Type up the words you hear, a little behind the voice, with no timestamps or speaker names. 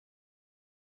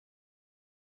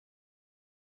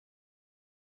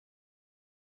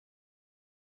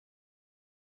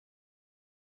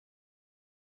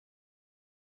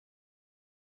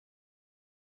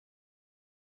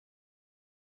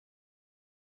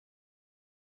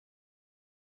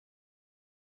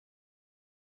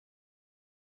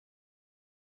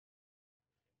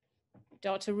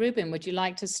Dr. Rubin, would you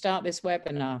like to start this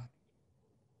webinar?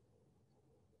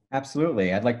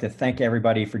 Absolutely. I'd like to thank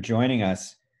everybody for joining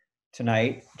us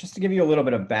tonight. Just to give you a little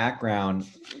bit of background,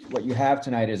 what you have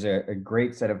tonight is a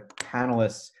great set of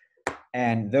panelists,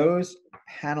 and those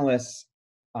panelists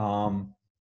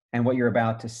and what you're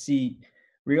about to see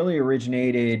really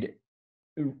originated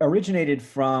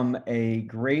from a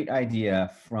great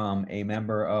idea from a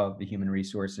member of the Human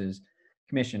Resources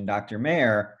Commission, Dr.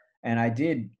 Mayer. And I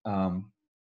did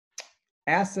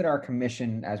ask that our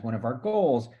commission, as one of our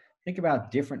goals, think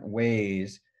about different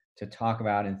ways to talk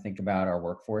about and think about our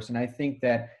workforce. And I think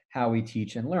that how we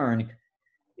teach and learn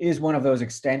is one of those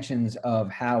extensions of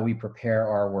how we prepare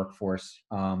our workforce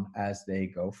as they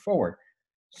go forward.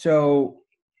 So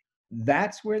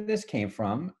that's where this came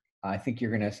from. I think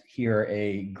you're going to hear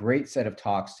a great set of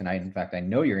talks tonight. In fact, I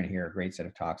know you're going to hear a great set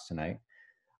of talks tonight.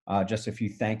 Just a few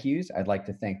thank yous. I'd like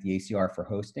to thank the ACR for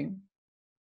hosting.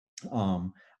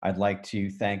 I'd like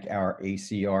to thank our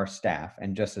ACR staff.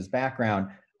 And just as background,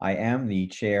 I am the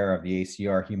chair of the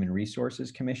ACR Human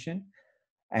Resources Commission.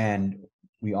 And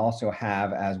we also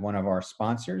have as one of our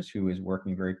sponsors, who is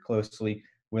working very closely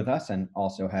with us and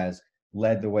also has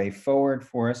led the way forward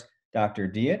for us, Dr.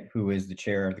 Diet, who is the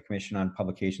chair of the Commission on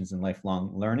Publications and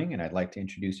Lifelong Learning. And I'd like to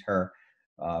introduce her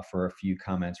for a few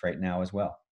comments right now as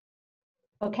well.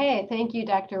 Okay, thank you,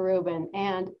 Dr. Rubin.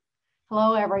 And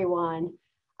hello, everyone.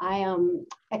 I am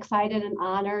excited and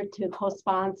honored to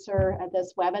co-sponsor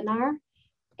this webinar.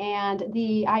 And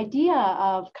the idea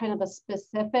of kind of a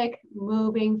specific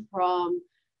moving from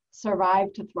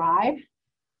survive to thrive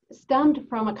stemmed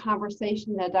from a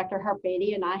conversation that Dr.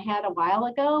 Harp-Beatty and I had a while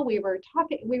ago. We were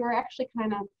actually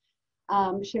kind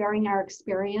of sharing our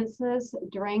experiences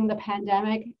during the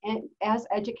pandemic and as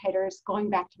educators going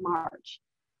back to March.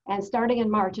 And starting in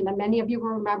March, and many of you will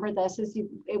remember this,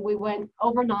 we went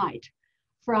overnight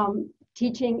from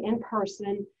teaching in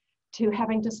person to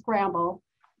having to scramble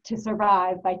to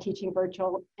survive by teaching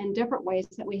virtual in different ways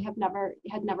that we had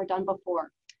never done before.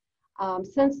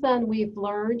 Since then, we've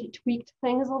learned, tweaked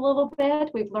things a little bit.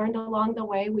 We've learned along the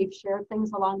way. We've shared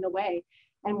things along the way.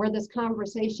 And where this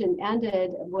conversation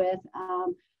ended with,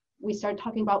 we started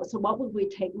talking about, so what would we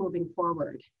take moving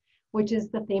forward, which is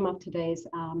the theme of today's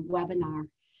webinar.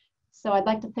 So I'd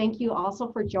like to thank you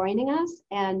also for joining us.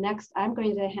 And next, I'm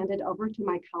going to hand it over to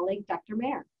my colleague, Dr.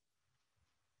 Mayer.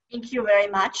 Thank you very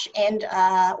much, and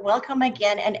welcome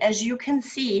again. And as you can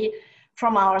see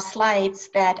from our slides,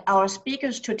 that our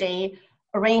speakers today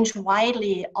range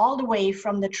widely, all the way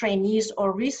from the trainees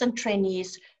or recent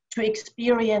trainees to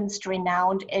experienced,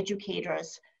 renowned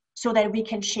educators, so that we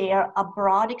can share a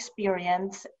broad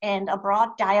experience and a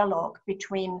broad dialogue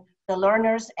between the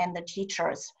learners and the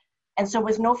teachers. And so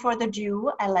with no further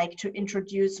ado, I'd like to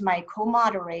introduce my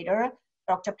co-moderator,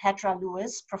 Dr. Petra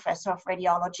Lewis, Professor of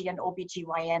Radiology and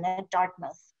OBGYN at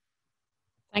Dartmouth.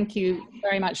 Thank you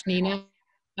very much, Nina.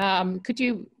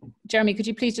 Jeremy, could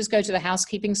you please just go to the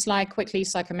housekeeping slide quickly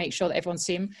so I can make sure that everyone's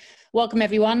seen? Welcome,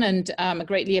 everyone, and I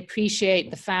greatly appreciate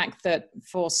the fact that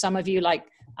for some of you, like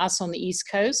us on the East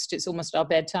Coast, it's almost our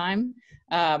bedtime,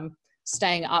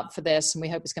 staying up for this, and we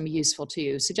hope it's going to be useful to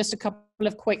you. So just a couple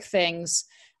of quick things.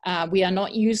 We are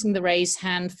not using the raise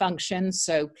hand function,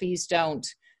 so please don't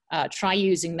try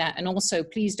using that. And also,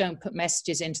 please don't put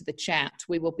messages into the chat.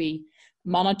 We will be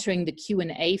monitoring the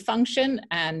Q&A function,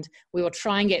 and we will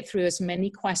try and get through as many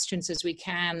questions as we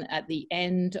can at the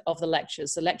end of the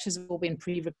lectures. The lectures have all been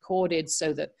pre-recorded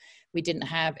so that we didn't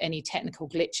have any technical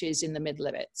glitches in the middle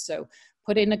of it. So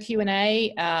put in a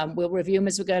Q&A, we'll review them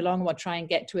as we go along, and we'll try and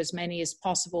get to as many as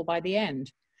possible by the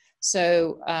end.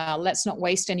 So let's not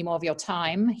waste any more of your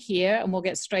time here, and we'll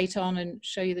get straight on and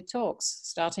show you the talks,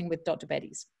 starting with Dr.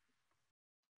 Betty's.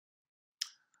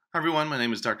 Hi everyone, my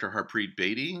name is Dr.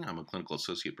 Harpreet-Beatty. I'm a clinical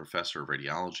associate professor of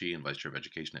radiology and vice chair of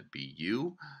education at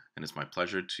BU, and it's my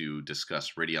pleasure to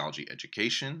discuss radiology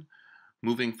education,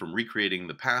 moving from recreating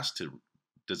the past to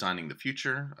designing the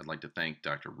future. I'd like to thank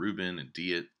Dr. Rubin and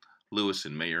Diet, Lewis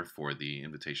and Mayer for the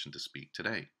invitation to speak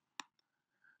today.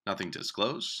 Nothing to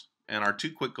disclose, and our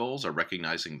two quick goals are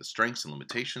recognizing the strengths and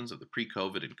limitations of the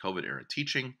pre-COVID and COVID era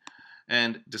teaching,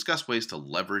 and discuss ways to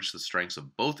leverage the strengths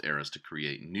of both eras to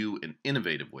create new and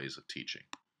innovative ways of teaching.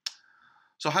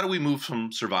 So how do we move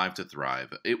from survive to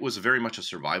thrive? It was very much a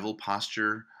survival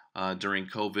posture during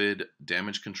COVID,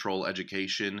 damage control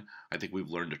education. I think we've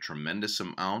learned a tremendous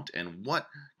amount. And what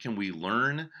can we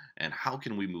learn and how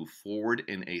can we move forward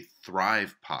in a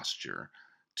thrive posture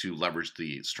to leverage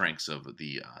the strengths of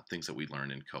the things that we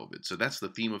learned in COVID? So that's the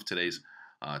theme of today's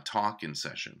talk and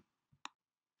session.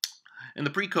 In the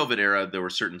pre-COVID era, there were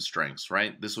certain strengths,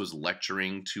 right? This was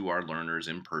lecturing to our learners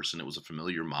in person. It was a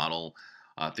familiar model.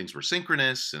 Things were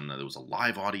synchronous, and there was a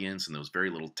live audience, and there was very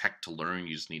little tech to learn.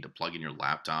 You just need to plug in your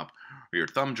laptop or your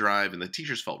thumb drive, and the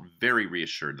teachers felt very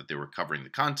reassured that they were covering the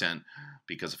content,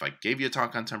 because if I gave you a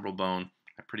talk on temporal bone,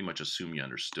 I pretty much assume you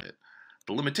understood it.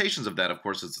 The limitations of that, of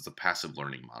course, is it's a passive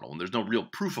learning model, and there's no real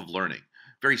proof of learning.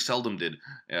 Very seldom did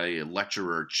a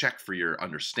lecturer check for your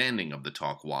understanding of the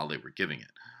talk while they were giving it.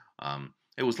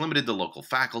 It was limited to local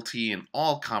faculty, and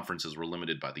all conferences were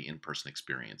limited by the in-person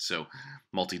experience. So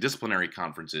multidisciplinary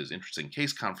conferences, interesting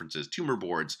case conferences, tumor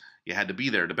boards, you had to be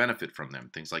there to benefit from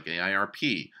them. Things like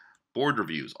AIRP, board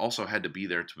reviews also had to be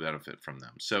there to benefit from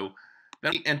them. So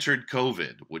then we entered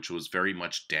COVID, which was very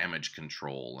much damage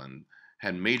control and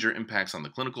had major impacts on the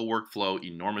clinical workflow,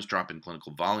 enormous drop in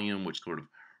clinical volume, which sort of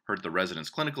hurt the residents'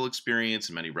 clinical experience,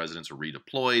 and many residents were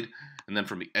redeployed. And then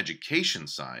from the education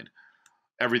side,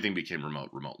 everything became remote.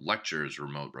 Remote lectures,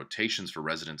 remote rotations for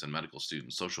residents and medical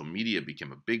students. Social media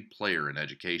became a big player in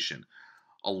education.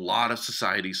 A lot of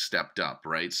societies stepped up,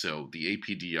 right? So the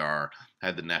APDR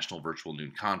had the National Virtual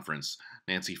Noon Conference.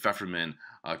 Nancy Pfefferman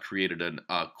created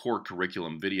a core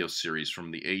curriculum video series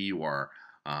from the AUR,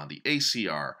 the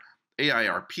ACR.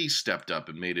 AIRP stepped up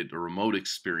and made it a remote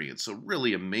experience. So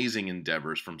really amazing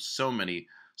endeavors from so many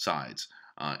sides.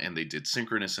 And they did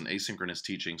synchronous and asynchronous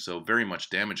teaching, so very much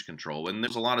damage control. And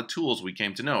there's a lot of tools we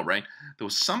came to know, right? There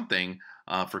was something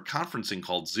for conferencing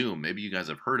called Zoom. Maybe you guys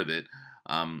have heard of it.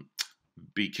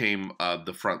 Became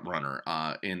the front runner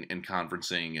in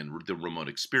conferencing and the remote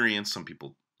experience. Some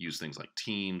people use things like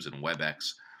Teams and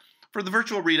WebEx. For the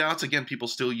virtual readouts, again, people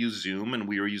still use Zoom, and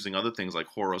we were using other things like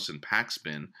Horos and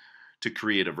Paxspin to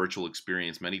create a virtual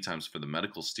experience many times for the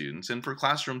medical students. And for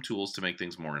classroom tools to make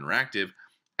things more interactive,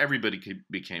 everybody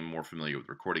became more familiar with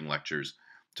recording lectures.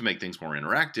 To make things more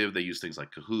interactive, they use things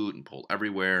like Kahoot and Poll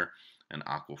Everywhere and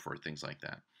Aquifer, things like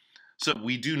that. So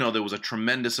we do know there was a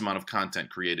tremendous amount of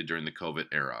content created during the COVID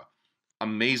era.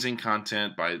 Amazing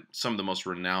content by some of the most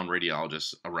renowned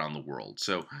radiologists around the world.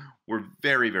 So we're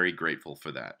very, very grateful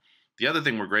for that. The other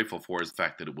thing we're grateful for is the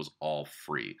fact that it was all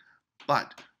free.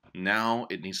 But now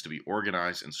it needs to be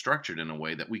organized and structured in a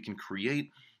way that we can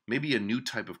create maybe a new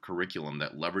type of curriculum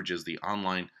that leverages the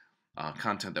online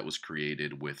content that was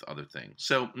created with other things.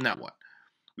 So now what?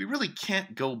 We really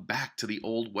can't go back to the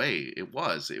old way it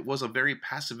was. It was a very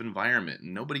passive environment,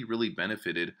 and nobody really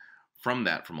benefited from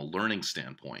that from a learning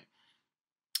standpoint.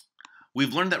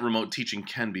 We've learned that remote teaching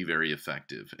can be very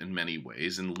effective in many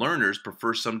ways, and learners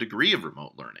prefer some degree of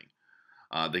remote learning.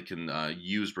 They can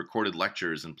use recorded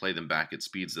lectures and play them back at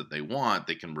speeds that they want.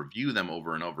 They can review them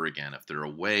over and over again. If they're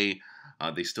away,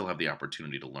 they still have the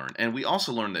opportunity to learn. And we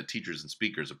also learned that teachers and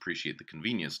speakers appreciate the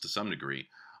convenience to some degree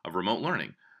of remote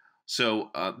learning. So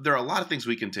there are a lot of things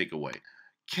we can take away.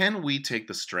 Can we take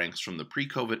the strengths from the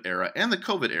pre-COVID era and the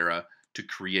COVID era to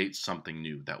create something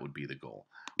new? That would be the goal.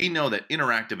 We know that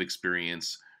interactive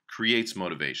experience creates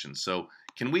motivation. So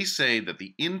can we say that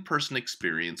the in-person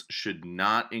experience should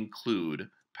not include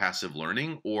passive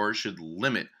learning or should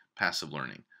limit passive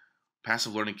learning?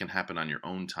 Passive learning can happen on your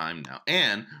own time now.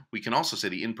 And we can also say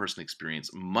the in-person experience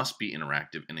must be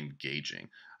interactive and engaging.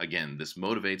 Again, this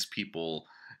motivates people.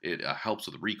 It helps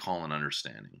with recall and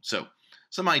understanding. So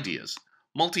some ideas.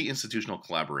 Multi-institutional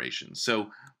collaboration. So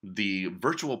the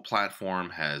virtual platform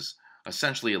has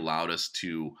essentially allowed us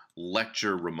to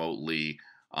lecture remotely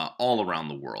all around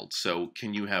the world. So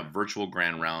can you have virtual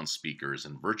grand round speakers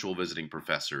and virtual visiting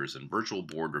professors and virtual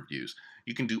board reviews?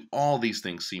 You can do all these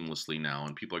things seamlessly now,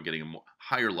 and people are getting a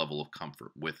higher level of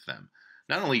comfort with them.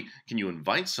 Not only can you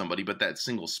invite somebody, but that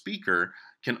single speaker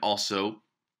can also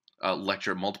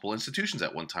lecture at multiple institutions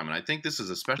at one time. And I think this is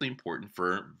especially important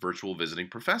for virtual visiting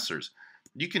professors.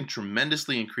 You can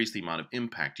tremendously increase the amount of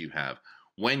impact you have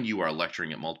when you are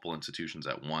lecturing at multiple institutions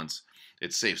at once.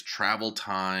 It saves travel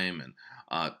time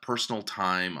and personal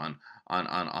time on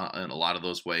a lot of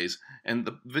those ways. And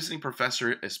the visiting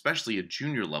professor, especially a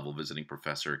junior level visiting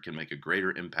professor, can make a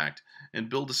greater impact and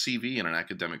build a CV in an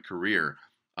academic career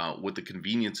with the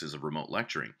conveniences of remote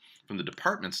lecturing. From the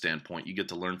department standpoint, you get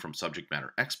to learn from subject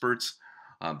matter experts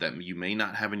that you may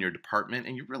not have in your department,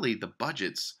 and the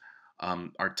budgets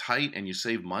are tight, and you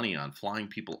save money on flying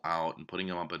people out and putting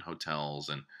them up in hotels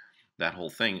and that whole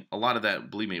thing. A lot of that,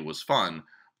 believe me, was fun,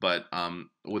 but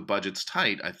with budgets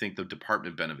tight, I think the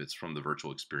department benefits from the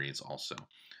virtual experience also.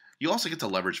 You also get to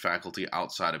leverage faculty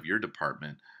outside of your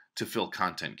department to fill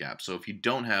content gaps. So if you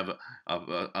don't have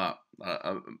a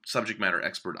subject matter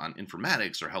expert on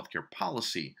informatics or healthcare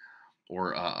policy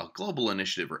or a global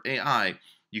initiative or AI,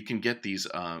 you can get these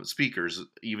speakers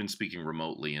even speaking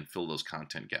remotely and fill those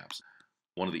content gaps.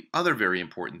 One of the other very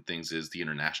important things is the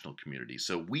international community.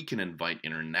 So we can invite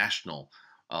international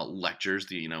lectures.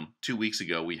 2 weeks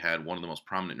ago, we had one of the most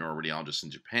prominent neuroradiologists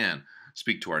in Japan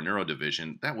speak to our neuro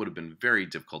division. That would have been very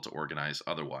difficult to organize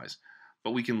otherwise.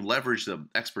 But we can leverage the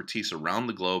expertise around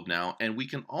the globe now, and we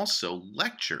can also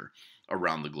lecture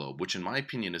around the globe, which in my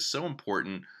opinion is so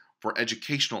important for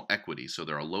educational equity. So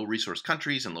there are low resource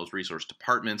countries and low resource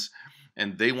departments,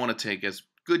 and they want to take as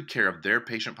good care of their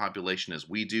patient population as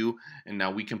we do, and now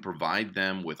we can provide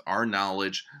them with our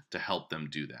knowledge to help them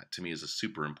do that. To me is a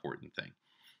super important thing.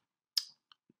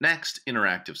 Next,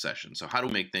 interactive sessions. So how do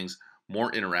we make things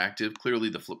more interactive? Clearly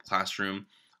the flipped classroom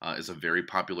is a very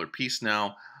popular piece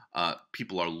now.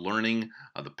 People are learning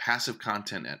the passive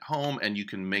content at home, and you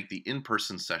can make the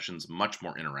in-person sessions much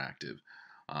more interactive.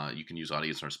 You can use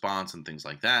audience response and things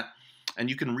like that. And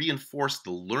you can reinforce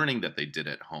the learning that they did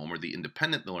at home, or the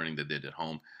independent learning they did at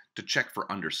home, to check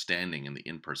for understanding in the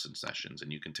in-person sessions.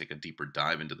 And you can take a deeper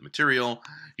dive into the material.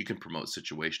 You can promote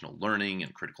situational learning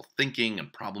and critical thinking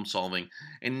and problem solving.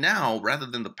 And now, rather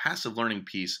than the passive learning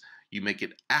piece, you make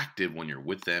it active when you're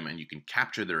with them, and you can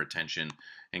capture their attention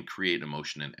and create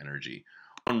emotion and energy.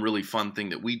 One really fun thing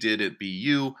that we did at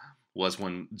BU was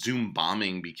when Zoom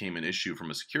bombing became an issue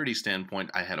from a security standpoint,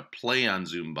 I had a play on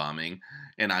Zoom bombing,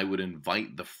 and I would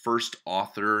invite the first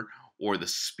author or the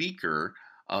speaker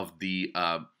of the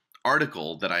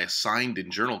article that I assigned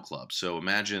in Journal Club. So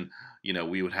imagine,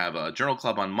 we would have a Journal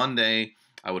Club on Monday.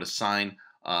 I would assign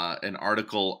an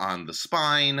article on the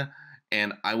spine,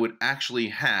 and I would actually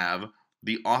have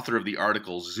the author of the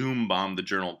article Zoom bomb the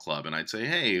Journal Club. And I'd say,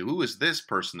 hey, who is this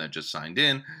person that just signed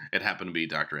in? It happened to be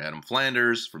Dr. Adam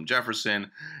Flanders from Jefferson.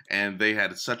 And they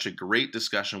had such a great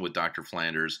discussion with Dr.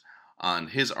 Flanders on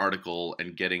his article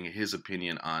and getting his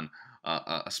opinion on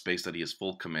a space that he has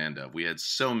full command of. We had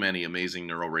so many amazing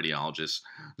neuroradiologists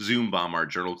Zoom bomb our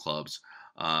journal clubs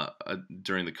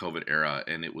during the COVID era.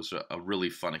 And it was a really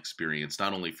fun experience,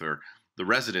 not only for the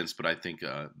residents, but I think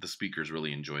the speakers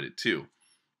really enjoyed it too.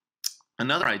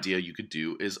 Another idea you could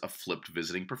do is a flipped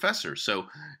visiting professor. So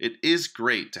it is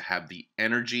great to have the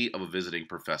energy of a visiting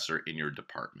professor in your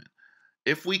department.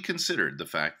 If we considered the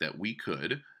fact that we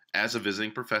could, as a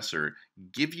visiting professor,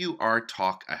 give you our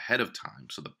talk ahead of time,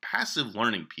 so the passive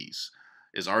learning piece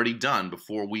is already done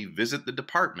before we visit the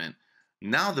department,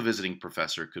 now the visiting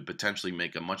professor could potentially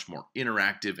make a much more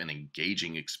interactive and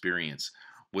engaging experience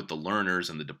with the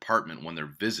learners and the department when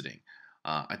they're visiting.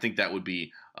 I think that would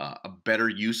be a better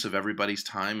use of everybody's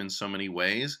time in so many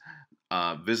ways.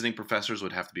 Visiting professors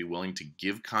would have to be willing to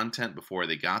give content before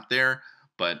they got there,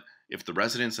 but if the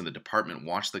residents and the department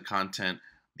watch the content,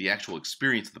 the actual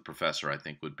experience of the professor, I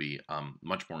think, would be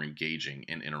much more engaging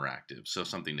and interactive, so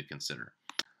something to consider.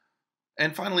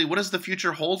 And finally, what does the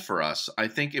future hold for us? I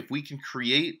think if we can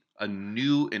create a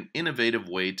new and innovative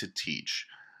way to teach,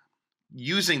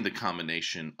 using the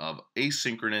combination of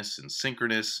asynchronous and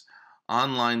synchronous,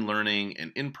 online learning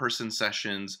and in-person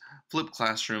sessions, flipped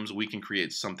classrooms, we can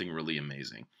create something really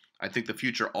amazing. I think the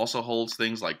future also holds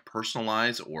things like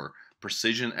personalized or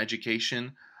precision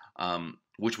education,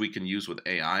 which we can use with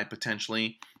AI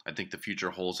potentially. I think the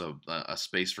future holds a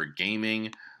space for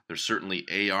gaming. There's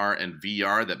certainly AR and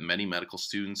VR that many medical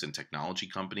students and technology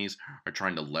companies are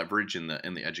trying to leverage in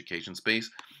the education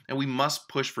space. And we must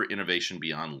push for innovation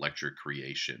beyond lecture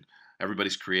creation.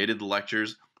 Everybody's created the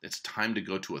lectures. It's time to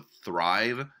go to a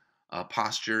thrive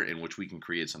posture in which we can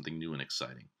create something new and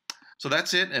exciting. So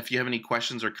that's it. If you have any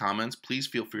questions or comments, please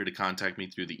feel free to contact me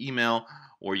through the email,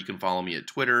 or you can follow me at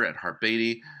Twitter at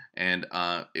HartBeatty. And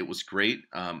it was great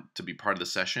to be part of the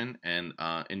session, and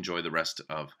enjoy the rest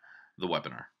of the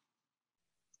webinar.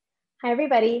 Hi,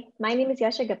 everybody. My name is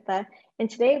Yasha Gupta, and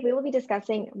today we will be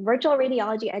discussing virtual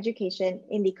radiology education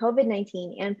in the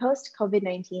COVID-19 and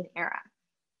post-COVID-19 era.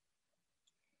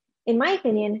 In my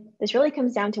opinion, this really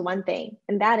comes down to one thing,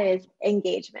 and that is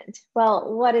engagement.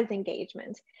 Well, what is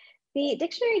engagement? The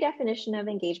dictionary definition of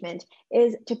engagement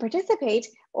is to participate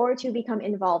or to become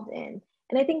involved in.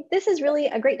 And I think this is really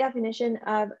a great definition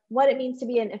of what it means to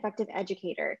be an effective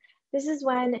educator. This is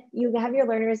when you have your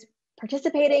learners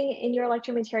participating in your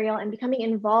lecture material and becoming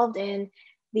involved in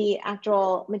the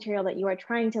actual material that you are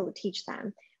trying to teach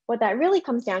them. What that really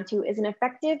comes down to is an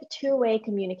effective two-way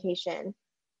communication.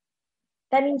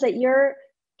 That means that you're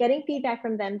getting feedback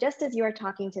from them just as you are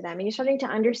talking to them, and you're starting to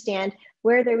understand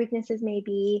where their weaknesses may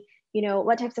be,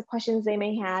 what types of questions they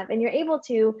may have, and you're able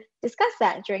to discuss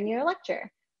that during your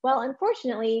lecture. Well,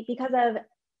 unfortunately, because of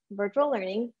virtual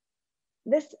learning,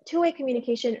 this two-way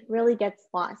communication really gets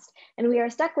lost. And we are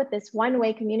stuck with this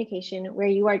one-way communication where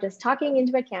you are just talking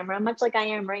into a camera, much like I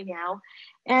am right now,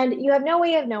 and you have no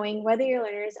way of knowing whether your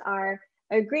learners are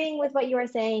agreeing with what you are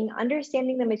saying,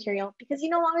 understanding the material, because you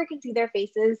no longer can see their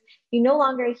faces. You no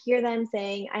longer hear them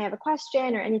saying, I have a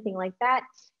question or anything like that.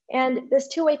 And this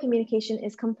two-way communication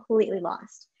is completely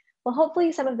lost. Well,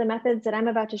 hopefully some of the methods that I'm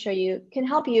about to show you can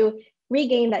help you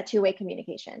regain that two-way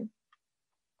communication.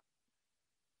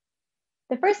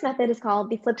 The first method is called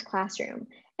the flipped classroom.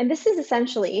 And this is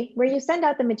essentially where you send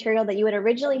out the material that you would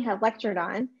originally have lectured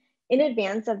on in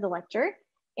advance of the lecture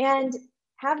and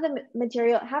have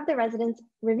the residents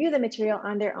review the material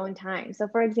on their own time. So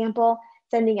for example,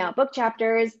 sending out book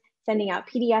chapters, sending out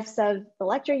PDFs of the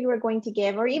lecture you were going to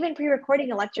give, or even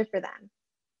pre-recording a lecture for them.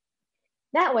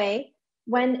 That way,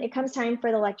 when it comes time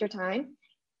for the lecture time,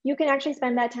 you can actually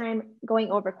spend that time going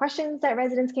over questions that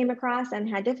residents came across and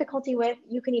had difficulty with.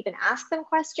 You can even ask them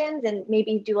questions and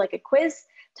maybe do like a quiz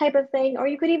type of thing, or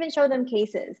you could even show them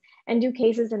cases and do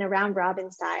cases in a round robin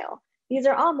style. These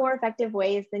are all more effective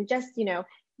ways than just,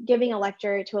 giving a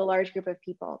lecture to a large group of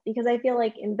people, because I feel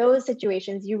like in those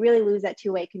situations, you really lose that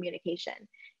two-way communication.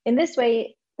 In this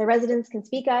way, the residents can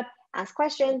speak up, ask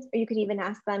questions, or you could even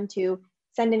ask them to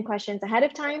send in questions ahead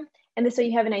of time. And this way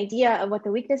you have an idea of what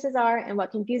the weaknesses are and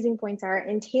what confusing points are,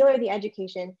 and tailor the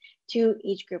education to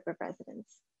each group of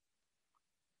residents.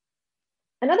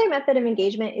 Another method of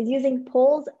engagement is using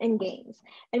polls and games.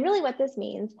 And really what this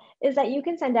means is that you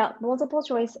can send out multiple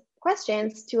choice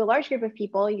questions to a large group of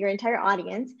people, your entire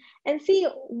audience, and see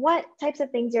what types of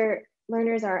things your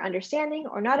learners are understanding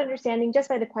or not understanding just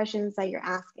by the questions that you're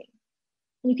asking.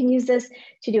 You can use this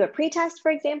to do a pre-test,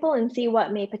 for example, and see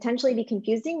what may potentially be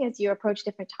confusing as you approach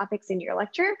different topics in your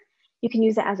lecture. You can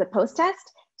use it as a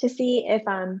post-test to see if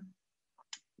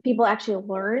people actually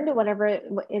learned whatever it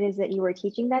is that you were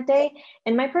teaching that day.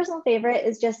 And my personal favorite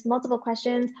is just multiple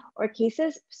questions or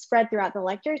cases spread throughout the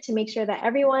lecture to make sure that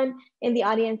everyone in the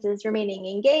audience is remaining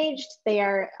engaged, they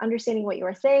are understanding what you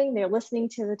are saying, they're listening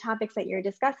to the topics that you're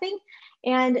discussing.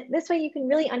 And this way you can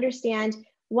really understand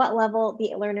what level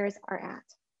the learners are at.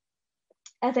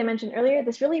 As I mentioned earlier,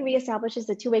 this really reestablishes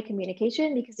the two-way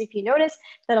communication, because if you notice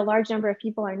that a large number of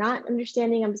people are not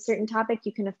understanding of a certain topic,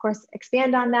 you can of course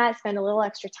expand on that, spend a little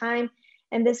extra time,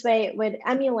 and this way it would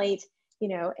emulate,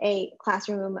 a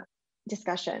classroom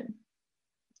discussion.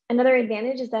 Another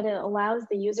advantage is that it allows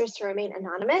the users to remain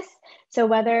anonymous. So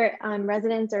whether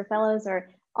residents or fellows or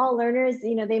all learners,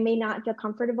 they may not feel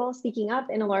comfortable speaking up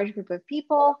in a large group of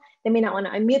people. They may not want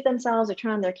to unmute themselves or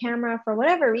turn on their camera for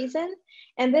whatever reason.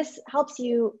 And this helps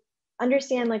you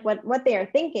understand what they are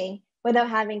thinking without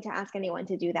having to ask anyone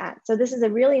to do that. So this is a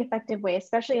really effective way,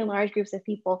 especially in large groups of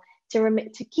people,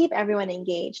 to keep everyone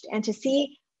engaged and to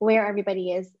see where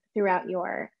everybody is throughout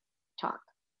your talk.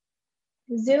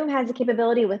 Zoom has a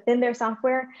capability within their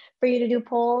software for you to do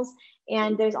polls.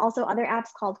 And there's also other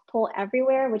apps called Poll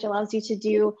Everywhere, which allows you to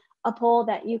do a poll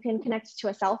that you can connect to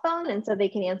a cell phone. And so they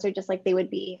can answer just like they would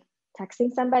be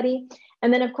texting somebody.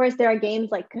 And then of course there are games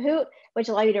like Kahoot, which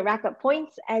allow you to rack up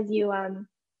points as you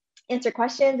answer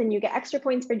questions, and you get extra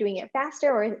points for doing it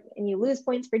faster, and you lose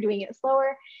points for doing it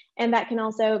slower. And that can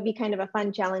also be kind of a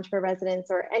fun challenge for residents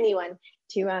or anyone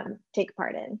to take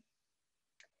part in.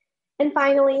 And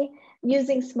finally,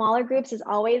 using smaller groups is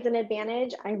always an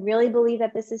advantage. I really believe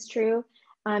that this is true.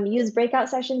 Use breakout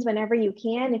sessions whenever you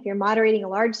can. If you're moderating a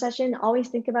large session, always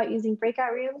think about using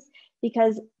breakout rooms,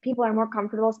 because people are more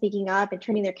comfortable speaking up and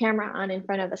turning their camera on in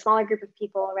front of a smaller group of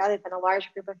people rather than a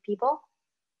large group of people.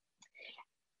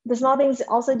 The small things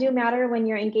also do matter when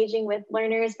you're engaging with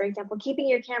learners. For example, keeping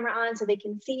your camera on so they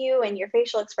can see you and your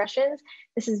facial expressions.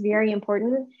 This is very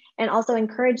important. And also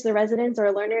encourage the residents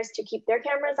or learners to keep their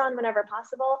cameras on whenever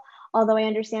possible, although I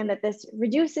understand that this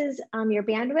reduces your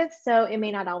bandwidth, so it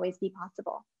may not always be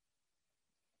possible.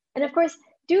 And of course,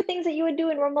 do things that you would do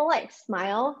in normal life.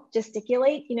 Smile,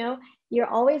 gesticulate, you're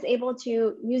always able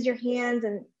to use your hands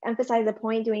and emphasize a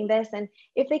point doing this. And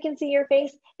if they can see your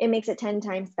face, it makes it 10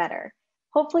 times better.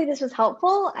 Hopefully this was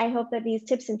helpful. I hope that these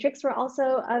tips and tricks were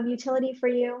also of utility for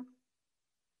you.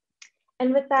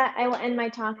 And with that, I will end my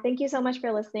talk. Thank you so much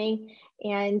for listening.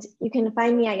 And you can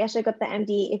find me at Yasha Gupta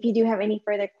MD. If you do have any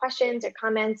further questions or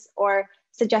comments or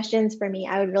suggestions for me,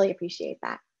 I would really appreciate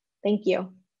that. Thank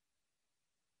you.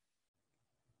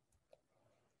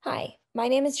 Hi, my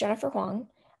name is Jennifer Huang.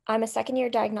 I'm a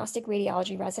second-year diagnostic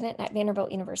radiology resident at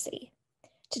Vanderbilt University.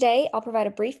 Today, I'll provide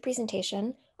a brief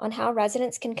presentation on how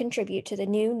residents can contribute to the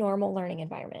new normal learning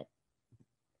environment.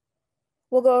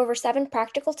 We'll go over 7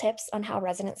 practical tips on how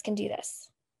residents can do this.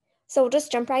 So we'll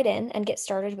just jump right in and get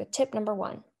started with tip number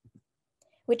 1,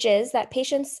 which is that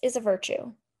patience is a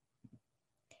virtue,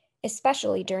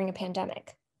 especially during a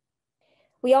pandemic.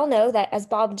 We all know that, as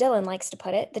Bob Dylan likes to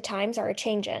put it, the times are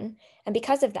a-changin', and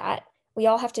because of that, we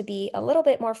all have to be a little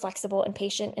bit more flexible and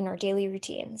patient in our daily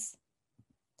routines.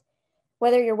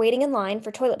 Whether you're waiting in line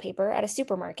for toilet paper at a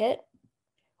supermarket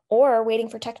or waiting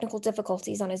for technical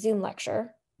difficulties on a Zoom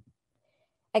lecture,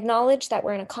 acknowledge that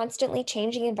we're in a constantly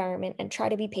changing environment and try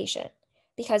to be patient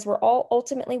because we're all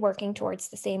ultimately working towards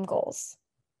the same goals.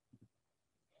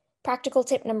 Practical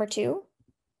tip number 2,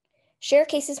 share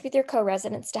cases with your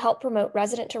co-residents to help promote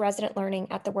resident-to-resident learning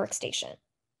at the workstation.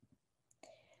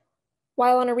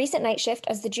 While on a recent night shift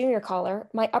as the junior caller,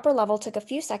 my upper level took a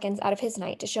few seconds out of his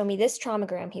night to show me this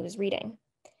traumagram he was reading.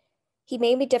 He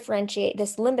made me differentiate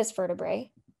this limbus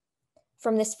vertebrae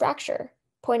from this fracture,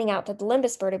 pointing out that the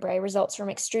limbus vertebrae results from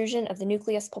extrusion of the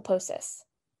nucleus pulposus.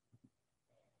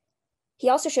 He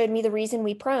also showed me the reason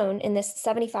we prone in this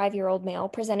 75-year-old male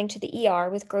presenting to the ER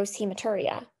with gross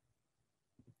hematuria,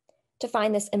 to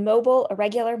find this immobile,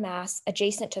 irregular mass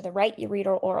adjacent to the right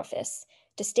ureteral orifice,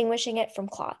 distinguishing it from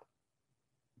clot.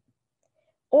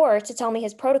 Or to tell me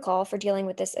his protocol for dealing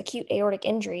with this acute aortic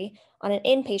injury on an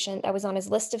inpatient that was on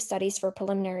his list of studies for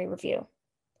preliminary review.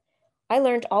 I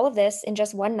learned all of this in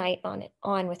just one night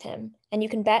on with him, and you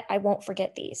can bet I won't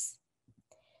forget these.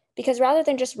 Because rather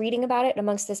than just reading about it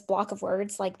amongst this block of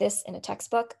words like this in a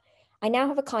textbook, I now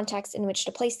have a context in which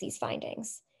to place these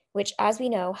findings, which, as we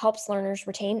know, helps learners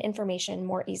retain information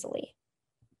more easily.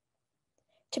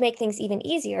 To make things even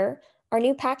easier, our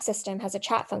new PAC system has a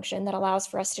chat function that allows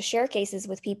for us to share cases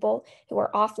with people who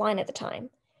are offline at the time,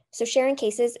 so sharing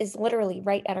cases is literally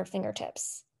right at our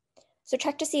fingertips. So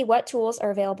check to see what tools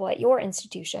are available at your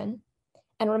institution,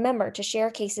 and remember to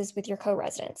share cases with your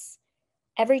co-residents.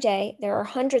 Every day, there are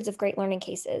hundreds of great learning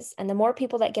cases, and the more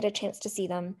people that get a chance to see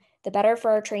them, the better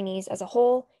for our trainees as a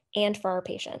whole and for our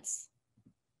patients.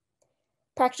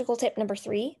 Practical tip number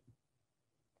 3,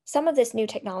 some of this new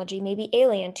technology may be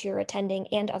alien to your attending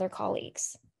and other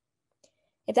colleagues.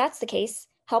 If that's the case,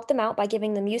 help them out by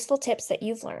giving them useful tips that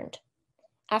you've learned.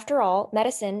 After all,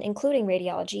 medicine, including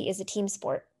radiology, is a team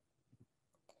sport.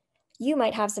 You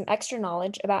might have some extra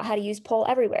knowledge about how to use Poll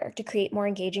Everywhere to create more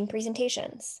engaging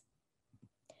presentations,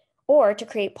 or to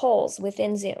create polls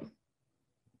within Zoom.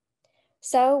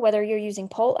 So whether you're using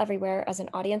Poll Everywhere as an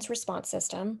audience response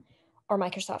system, or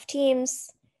Microsoft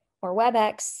Teams, or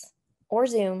WebEx, or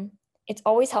Zoom, it's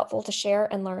always helpful to share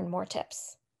and learn more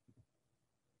tips.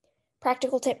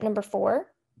 Practical tip number 4,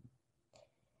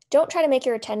 don't try to make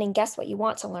your attending guess what you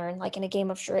want to learn like in a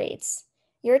game of charades.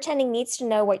 Your attending needs to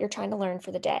know what you're trying to learn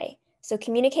for the day, so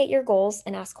communicate your goals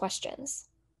and ask questions.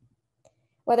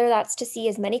 Whether that's to see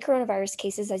as many coronavirus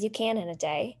cases as you can in a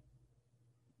day,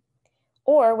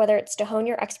 or whether it's to hone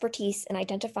your expertise in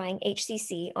identifying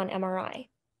HCC on MRI.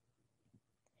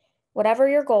 Whatever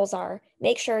your goals are,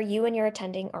 make sure you and your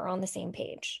attending are on the same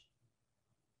page.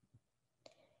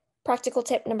 Practical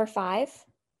tip number 5,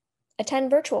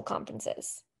 attend virtual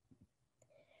conferences.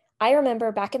 I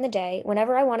remember back in the day,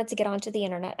 whenever I wanted to get onto the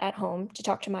internet at home to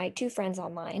talk to my 2 friends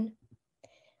online,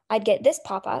 I'd get this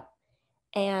pop-up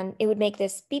and it would make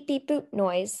this beep beep boop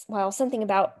noise while something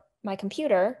about my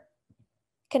computer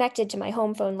connected to my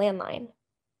home phone landline.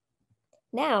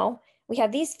 Now, we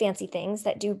have these fancy things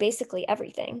that do basically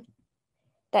everything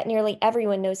that nearly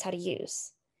everyone knows how to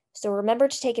use. So remember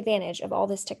to take advantage of all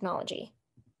this technology.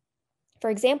 For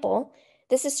example,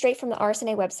 this is straight from the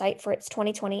RSNA website for its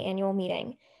 2020 annual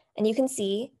meeting. And you can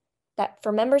see that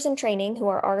for members in training who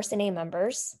are RSNA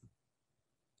members,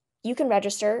 you can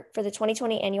register for the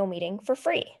 2020 annual meeting for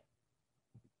free.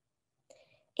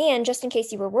 And just in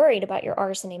case you were worried about your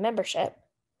RSNA membership,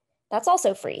 that's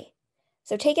also free.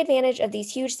 So take advantage of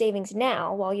these huge savings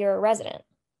now while you're a resident.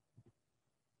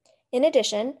 In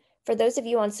addition, for those of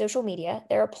you on social media,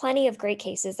 there are plenty of great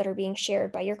cases that are being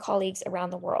shared by your colleagues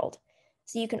around the world,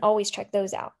 so you can always check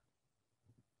those out.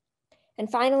 And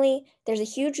finally, there's a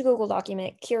huge Google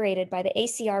document curated by the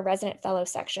ACR Resident Fellow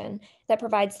section that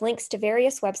provides links to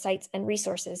various websites and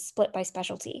resources split by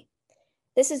specialty.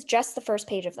 This is just the first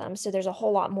page of them, so there's a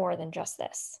whole lot more than just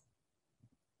this.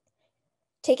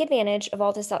 Take advantage of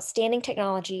all this outstanding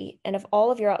technology and of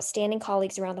all of your outstanding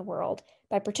colleagues around the world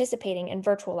by participating in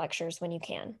virtual lectures when you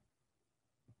can.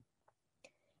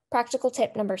 Practical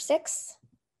tip number 6,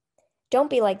 don't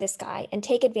be like this guy and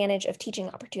take advantage of teaching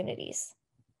opportunities.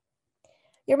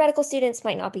 Your medical students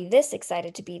might not be this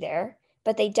excited to be there,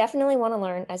 but they definitely want to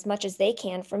learn as much as they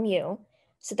can from you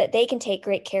so that they can take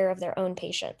great care of their own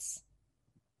patients.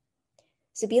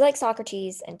 So be like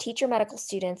Socrates and teach your medical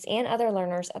students and other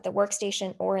learners at the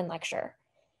workstation or in lecture.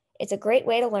 It's a great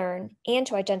way to learn and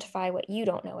to identify what you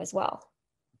don't know as well.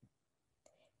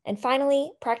 And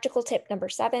finally, practical tip number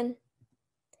 7,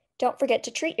 don't forget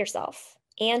to treat yourself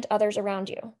and others around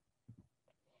you.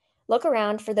 Look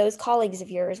around for those colleagues of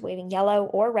yours waving yellow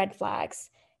or red flags,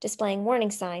 displaying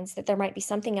warning signs that there might be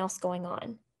something else going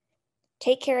on.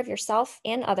 Take care of yourself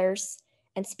and others,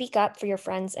 and speak up for your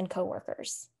friends and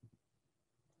coworkers.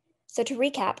 So to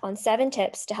recap on 7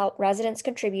 tips to help residents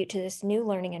contribute to this new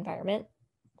learning environment.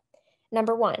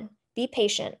 Number 1, be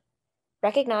patient.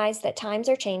 Recognize that times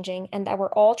are changing and that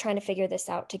we're all trying to figure this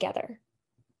out together.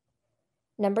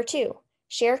 Number 2,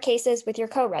 share cases with your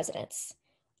co-residents.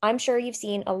 I'm sure you've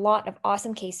seen a lot of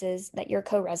awesome cases that your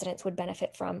co-residents would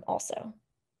benefit from also.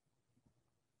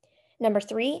 Number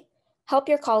 3, help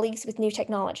your colleagues with new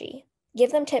technology.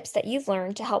 Give them tips that you've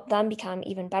learned to help them become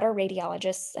even better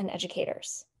radiologists and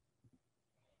educators.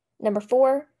 Number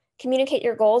 4, communicate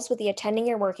your goals with the attending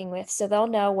you're working with so they'll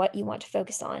know what you want to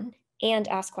focus on and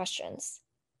ask questions.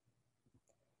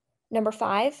 Number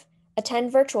 5,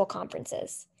 attend virtual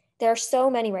conferences. There are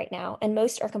so many right now, and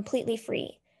most are completely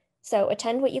free, so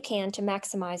attend what you can to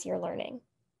maximize your learning.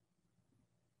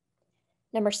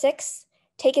 Number 6,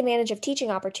 take advantage of teaching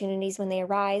opportunities when they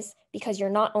arise because you're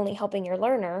not only helping your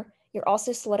learner, you're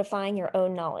also solidifying your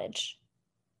own knowledge.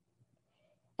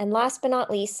 And last but not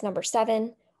least, number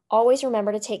 7, always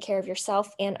remember to take care of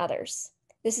yourself and others.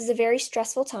 This is a very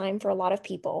stressful time for a lot of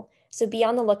people, so be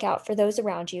on the lookout for those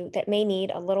around you that may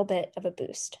need a little bit of a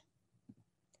boost.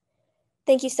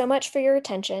 Thank you so much for your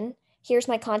attention. Here's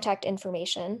my contact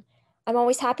information. I'm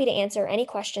always happy to answer any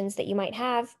questions that you might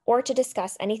have or to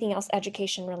discuss anything else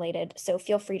education related, so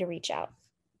feel free to reach out.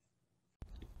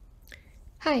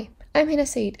 Hi, I'm Hina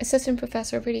Said, Assistant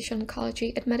Professor of Radiation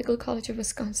Oncology at Medical College of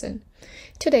Wisconsin.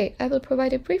 Today, I will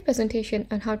provide a brief presentation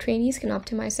on how trainees can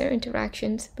optimize their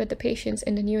interactions with the patients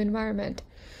in the new environment.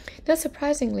 Not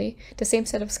surprisingly, the same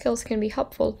set of skills can be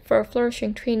helpful for a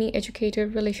flourishing trainee-educator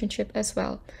relationship as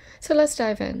well. So let's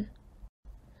dive in.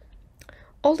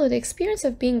 Although the experience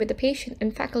of being with the patient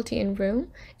and faculty in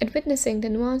room and witnessing the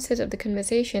nuances of the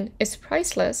conversation is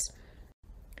priceless,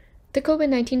 the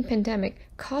COVID-19 pandemic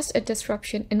caused a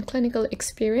disruption in clinical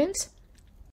experience,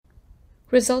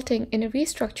 resulting in a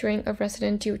restructuring of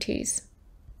resident duties.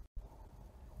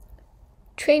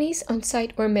 Trainees on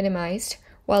site were minimized,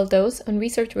 while those on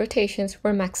research rotations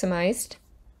were maximized.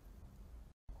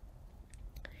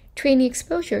 Trainee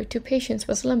exposure to patients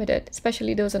was limited,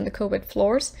 especially those on the COVID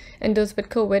floors and those with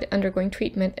COVID undergoing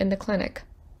treatment in the clinic.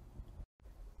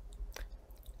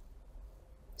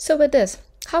 So with this,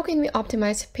 how can we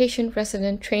optimize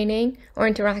patient-resident training or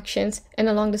interactions and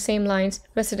along the same lines,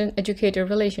 resident-educator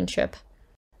relationship?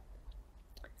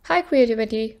 High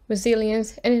creativity,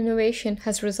 resilience, and innovation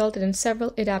has resulted in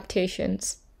several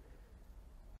adaptations.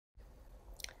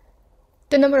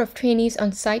 The number of trainees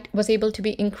on site was able to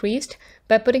be increased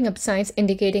by putting up signs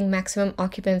indicating maximum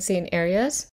occupancy in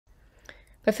areas,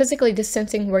 by physically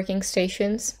distancing working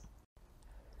stations,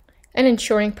 and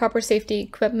ensuring proper safety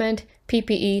equipment,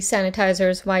 PPE,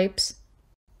 sanitizers, wipes.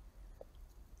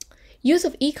 Use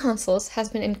of e-consults has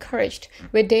been encouraged,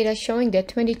 with data showing that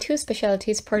 22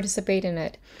 specialties participate in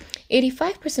it.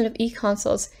 85% of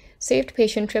e-consults saved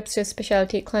patient trips to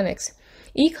specialty clinics.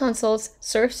 E-consults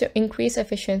serve to increase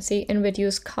efficiency and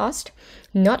reduce cost,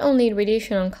 not only in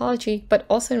radiation oncology, but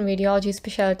also in radiology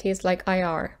specialties like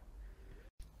IR.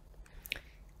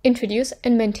 Introduce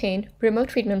and maintain remote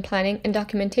treatment planning and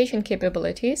documentation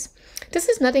capabilities. This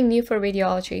is nothing new for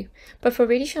radiology, but for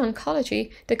radiation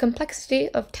oncology, the complexity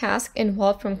of tasks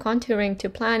involved from contouring to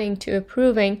planning to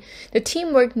approving, the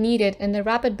teamwork needed, and the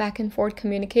rapid back and forth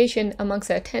communication amongst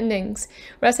the attendings,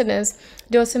 residents,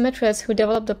 dosimetrists who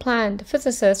develop the plan, the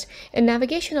physicists, and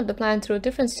navigation of the plan through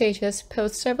different stages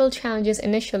posed several challenges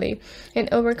initially, and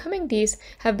overcoming these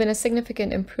have been a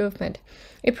significant improvement.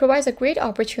 It provides a great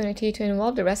opportunity to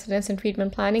involve the residents in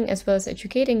treatment planning as well as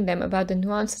educating them about the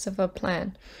nuances of a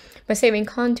plan. By saving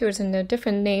contours in their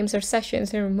different names or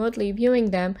sessions and remotely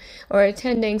viewing them, or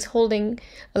attendings holding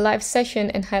a live session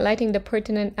and highlighting the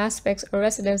pertinent aspects, or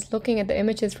residents looking at the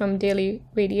images from daily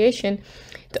radiation,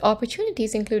 the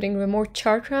opportunities including remote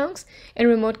chart rounds and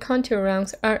remote contour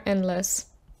rounds are endless.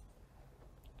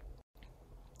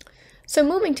 So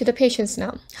moving to the patients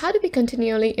now, how do we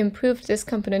continually improve this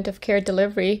component of care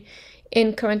delivery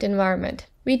in current environment?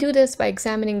 We do this by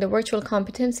examining the virtual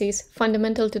competencies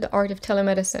fundamental to the art of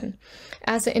telemedicine.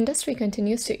 As the industry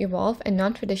continues to evolve and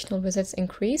non-traditional visits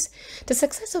increase, the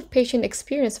success of patient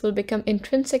experience will become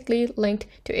intrinsically linked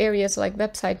to areas like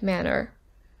website manner.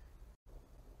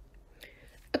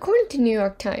 According to New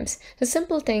York Times, the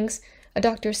simple things a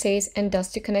doctor says and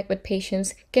does to connect with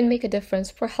patients can make a difference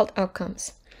for health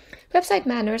outcomes. Website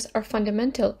manners are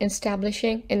fundamental in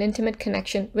establishing an intimate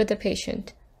connection with the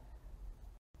patient.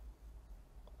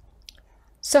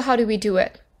 So how do we do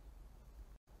it?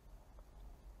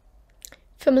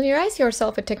 Familiarize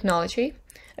yourself with technology.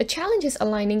 A challenge is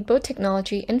aligning both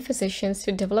technology and physicians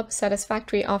to develop a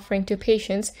satisfactory offering to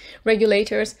patients,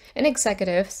 regulators, and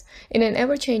executives in an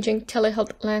ever-changing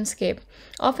telehealth landscape,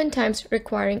 oftentimes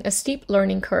requiring a steep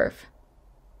learning curve.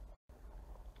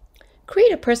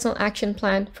 Create a personal action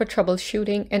plan for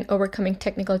troubleshooting and overcoming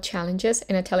technical challenges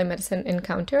in a telemedicine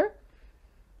encounter.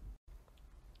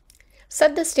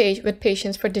 Set the stage with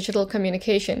patients for digital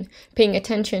communication, paying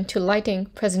attention to lighting,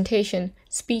 presentation,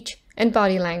 speech, and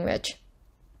body language.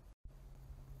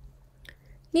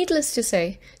 Needless to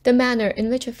say, the manner in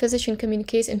which a physician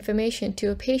communicates information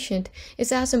to a patient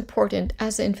is as important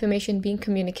as the information being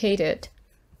communicated.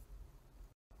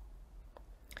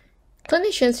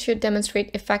 Clinicians should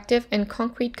demonstrate effective and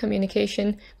concrete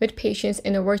communication with patients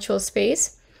in a virtual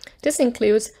space. This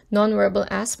includes nonverbal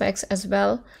aspects as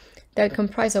well that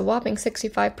comprise a whopping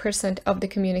 65% of the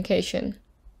communication.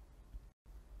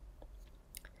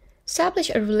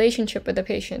 Establish a relationship with the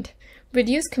patient.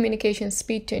 Reduce communication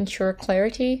speed to ensure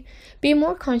clarity. Be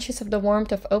more conscious of the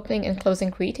warmth of opening and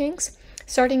closing greetings.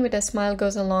 Starting with a smile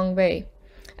goes a long way.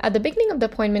 At the beginning of the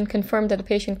appointment, confirm that the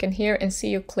patient can hear and see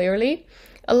you clearly.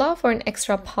 Allow for an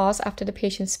extra pause after the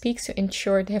patient speaks to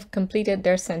ensure they have completed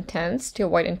their sentence to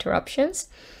avoid interruptions.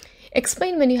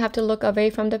 Explain when you have to look away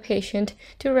from the patient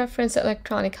to reference the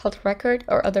electronic health record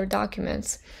or other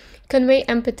documents. Convey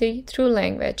empathy through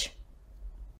language.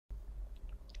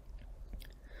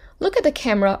 Look at the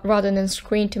camera rather than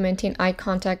screen to maintain eye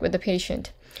contact with the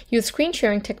patient. Use screen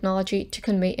sharing technology to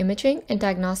convey imaging and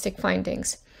diagnostic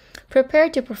findings. Prepare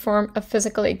to perform a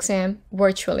physical exam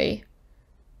virtually.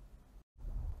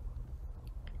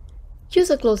 Use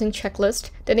a closing checklist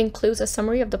that includes a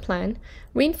summary of the plan.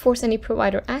 Reinforce any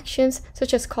provider actions,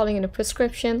 such as calling in a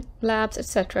prescription, labs,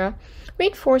 etc.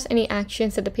 Reinforce any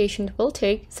actions that the patient will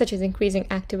take, such as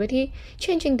increasing activity,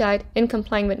 changing diet, and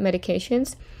complying with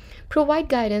medications. Provide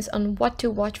guidance on what to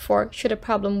watch for should a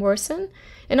problem worsen,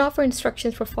 and offer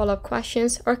instructions for follow-up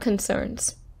questions or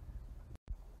concerns.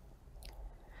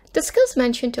 The skills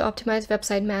mentioned to optimize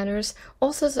website manners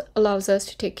also allows us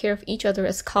to take care of each other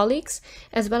as colleagues,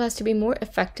 as well as to be more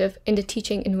effective in the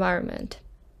teaching environment.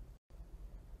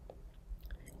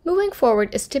 Moving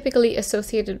forward is typically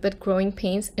associated with growing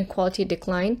pains and quality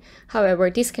decline. However,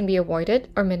 these can be avoided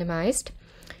or minimized.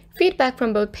 Feedback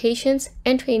from both patients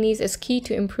and trainees is key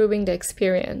to improving the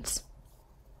experience.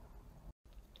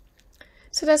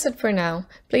 So that's it for now.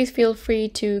 Please feel free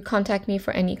to contact me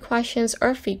for any questions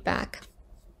or feedback.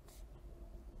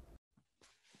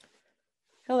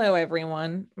 Hello,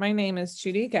 everyone. My name is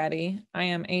Judy Getty. I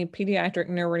am a pediatric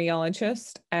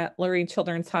neuroradiologist at Lurie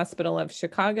Children's Hospital of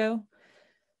Chicago.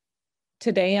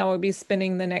 Today, I will be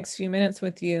spending the next few minutes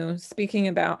with you speaking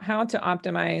about how to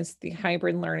optimize the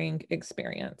hybrid learning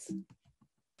experience.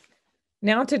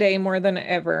 Now today, more than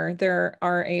ever, there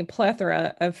are a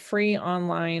plethora of free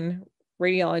online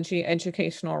radiology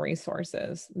educational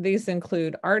resources. These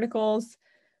include articles,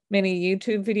 many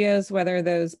YouTube videos, whether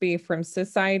those be from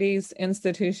societies,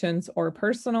 institutions, or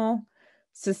personal,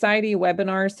 society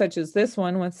webinars such as this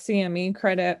one with CME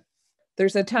credit.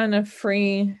 There's a ton of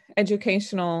free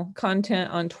educational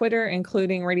content on Twitter,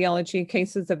 including radiology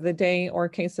cases of the day or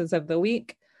cases of the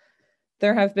week.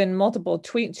 There have been multiple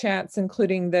tweet chats,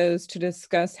 including those to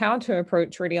discuss how to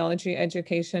approach radiology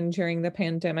education during the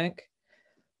pandemic.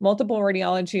 Multiple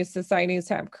radiology societies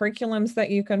have curriculums that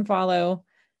you can follow.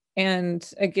 And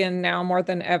again, now more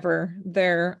than ever,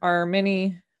 there are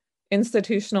many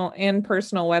institutional and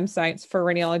personal websites for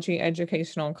radiology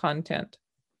educational content.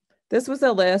 This was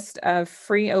a list of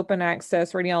free open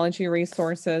access radiology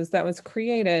resources that was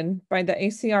created by the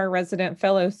ACR Resident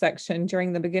Fellow section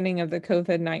during the beginning of the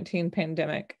COVID-19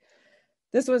 pandemic.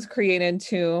 This was created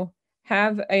to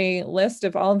have a list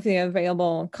of all of the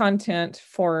available content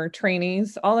for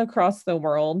trainees all across the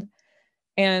world.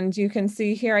 And you can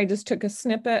see here, I just took a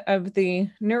snippet of the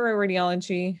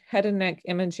neuroradiology head and neck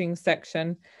imaging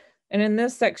section. And in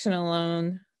this section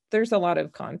alone, there's a lot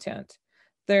of content.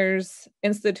 There's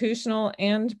institutional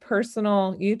and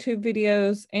personal YouTube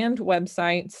videos and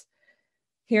websites.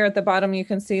 Here at the bottom, you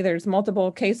can see there's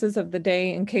multiple cases of the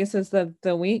day and cases of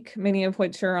the week, many of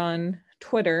which are on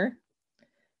Twitter.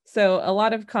 So a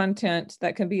lot of content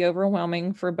that can be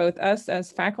overwhelming for both us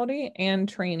as faculty and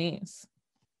trainees.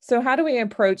 So how do we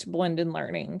approach blended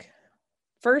learning?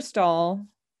 First of all,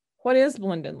 what is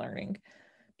blended learning?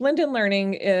 Blended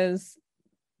learning is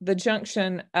the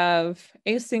junction of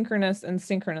asynchronous and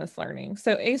synchronous learning.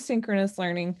 So asynchronous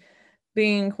learning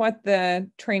being what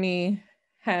the trainee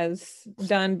has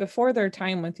done before their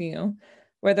time with you,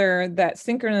 whether that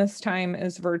synchronous time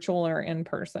is virtual or in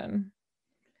person.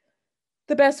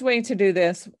 the best way to do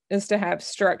this is to have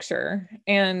structure.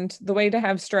 And the way to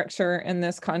have structure in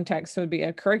this context would be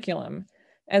a curriculum.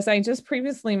 As I just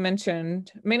previously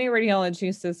mentioned, many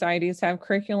radiology societies have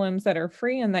curriculums that are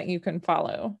free and that you can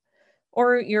follow.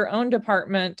 Or your own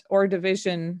department or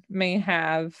division may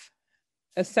have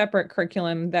a separate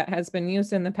curriculum that has been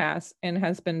used in the past and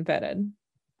has been vetted.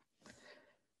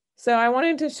 So I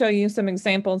wanted to show you some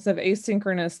examples of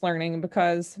asynchronous learning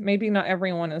because maybe not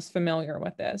everyone is familiar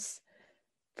with this.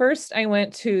 First, I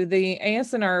went to the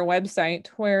ASNR website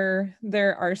where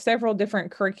there are several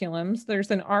different curriculums. There's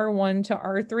an R1 to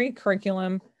R3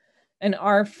 curriculum, an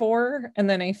R4, and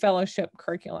then a fellowship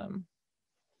curriculum.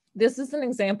 This is an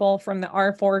example from the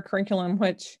R4 curriculum,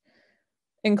 which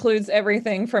includes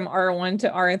everything from R1 to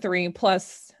R3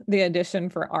 plus the addition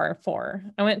for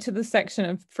R4. I went to the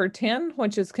section for 10,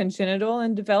 which is congenital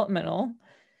and developmental.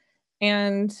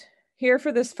 And here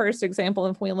for this first example,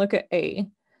 if we look at A,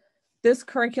 this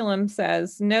curriculum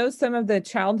says, know some of the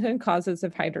childhood causes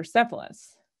of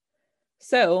hydrocephalus.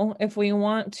 So if we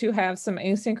want to have some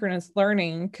asynchronous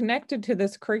learning connected to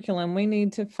this curriculum, we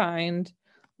need to find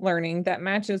learning that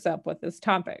matches up with this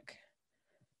topic.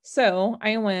 So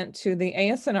I went to the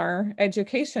ASNR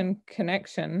Education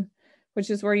Connection, which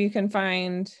is where you can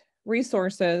find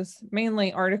resources,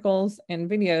 mainly articles and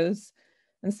videos.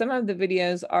 And some of the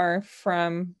videos are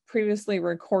from previously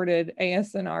recorded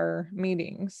ASNR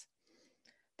meetings.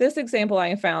 This example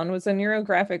I found was a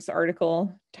neurographics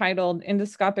article titled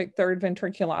Endoscopic Third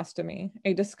Ventriculostomy,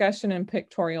 a discussion and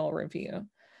pictorial review.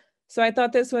 So I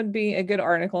thought this would be a good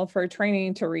article for a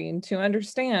trainee to read to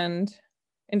understand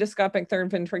endoscopic third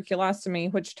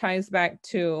ventriculostomy, which ties back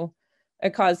to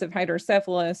a cause of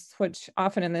hydrocephalus, which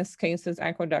often in this case is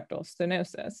aqueductal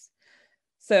stenosis.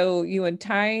 So you would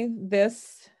tie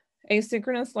this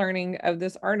asynchronous learning of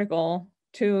this article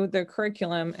to the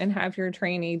curriculum and have your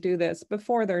trainee do this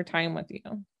before their time with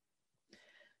you.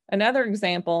 Another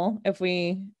example, if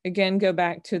we again go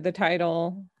back to the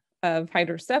title of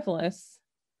hydrocephalus,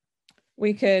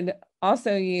 we could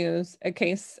also use a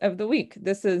case of the week.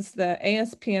 This is the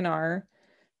ASPNR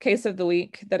case of the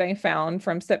week that I found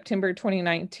from September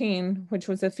 2019, which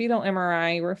was a fetal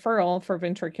MRI referral for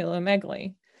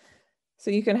ventriculomegaly. So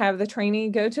you can have the trainee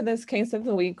go to this case of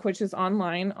the week, which is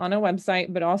online on a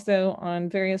website, but also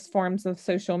on various forms of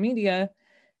social media,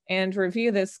 and review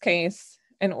this case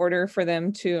in order for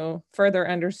them to further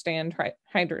understand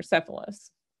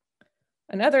hydrocephalus.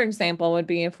 Another example would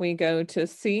be if we go to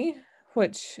C,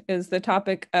 which is the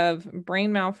topic of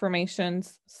brain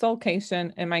malformations,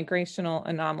 sulcation, and migrational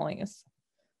anomalies.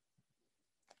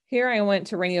 Here I went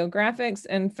to radiographics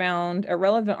and found a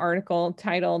relevant article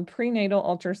titled Prenatal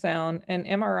Ultrasound and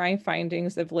MRI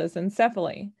Findings of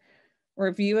Lissencephaly,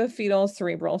 Review of Fetal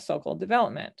Cerebral Sulcal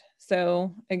Development.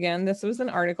 So again, this was an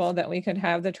article that we could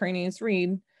have the trainees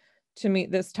read to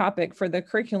meet this topic for the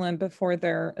curriculum before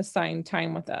their assigned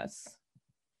time with us.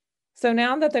 So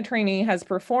now that the trainee has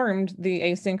performed the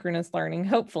asynchronous learning,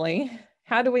 hopefully,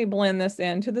 how do we blend this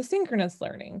into the synchronous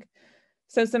learning?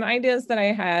 So some ideas that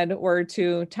I had were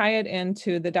to tie it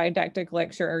into the didactic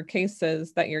lecture or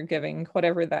cases that you're giving,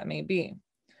 whatever that may be.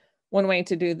 One way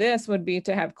to do this would be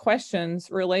to have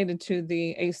questions related to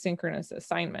the asynchronous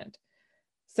assignment.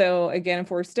 So again,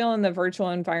 if we're still in the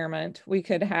virtual environment, we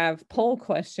could have poll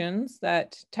questions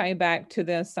that tie back to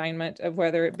the assignment of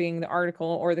whether it being the article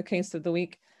or the case of the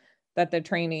week that the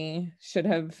trainee should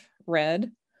have read.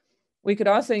 We could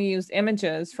also use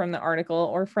images from the article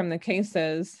or from the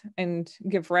cases and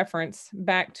give reference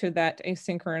back to that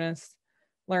asynchronous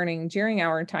learning during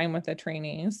our time with the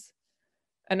trainees.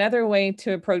 Another way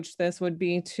to approach this would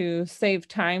be to save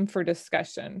time for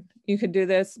discussion. You could do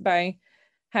this by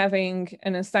having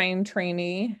an assigned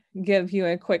trainee give you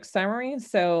a quick summary.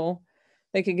 So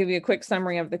they could give you a quick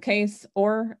summary of the case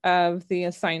or of the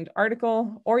assigned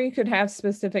article, or you could have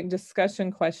specific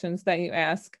discussion questions that you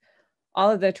ask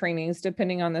all of the trainees,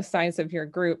 depending on the size of your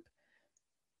group,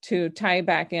 to tie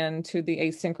back into the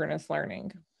asynchronous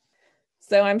learning.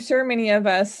 So I'm sure many of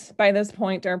us by this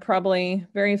point are probably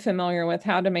very familiar with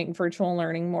how to make virtual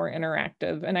learning more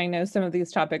interactive. And I know some of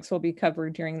these topics will be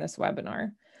covered during this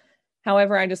webinar.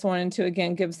 However, I just wanted to,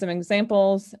 again, give some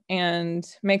examples and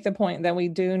make the point that we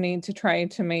do need to try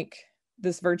to make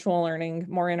this virtual learning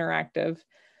more interactive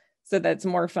so that's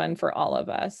more fun for all of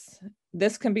us.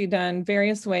 This can be done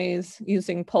various ways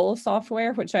using poll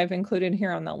software, which I've included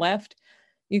here on the left.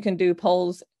 You can do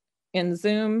polls in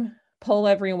Zoom, Poll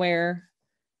Everywhere,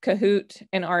 Kahoot,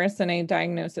 and RSNA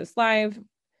Diagnosis Live.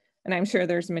 And I'm sure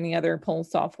there's many other poll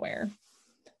software.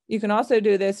 You can also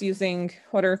do this using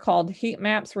what are called heat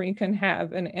maps, where you can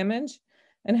have an image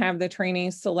and have the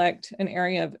trainees select an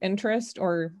area of interest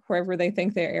or wherever they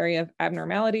think their area of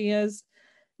abnormality is.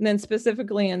 And then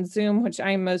specifically in Zoom, which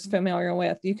I'm most familiar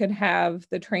with, you could have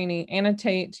the trainee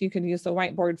annotate, you could use the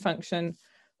whiteboard function,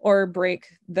 or break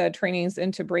the trainees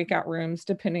into breakout rooms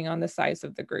depending on the size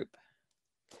of the group.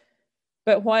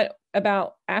 But what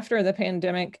about after the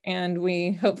pandemic and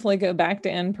we hopefully go back to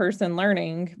in-person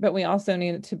learning, but we also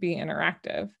need it to be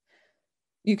interactive?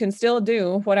 You can still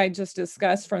do what I just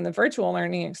discussed from the virtual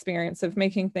learning experience of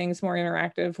making things more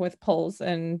interactive with polls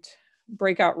and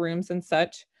breakout rooms and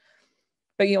such.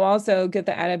 But you also get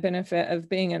the added benefit of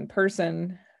being in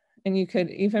person, and you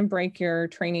could even break your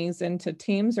trainees into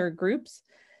teams or groups.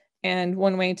 And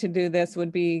one way to do this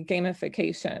would be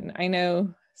gamification. I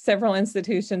know several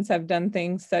institutions have done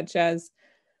things such as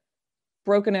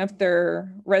broken up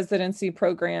their residency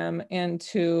program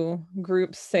into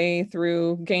groups, say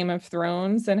through Game of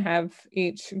Thrones, and have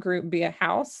each group be a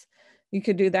house. You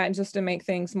could do that just to make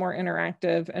things more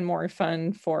interactive and more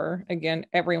fun for, again,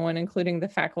 everyone, including the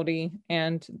faculty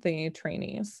and the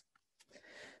trainees.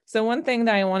 So one thing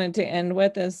that I wanted to end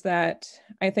with is that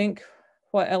I think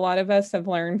what a lot of us have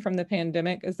learned from the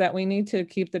pandemic is that we need to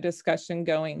keep the discussion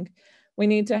going. We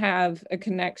need to have a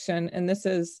connection, and this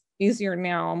is easier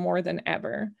now more than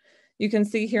ever. You can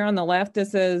see here on the left,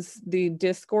 this is the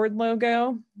Discord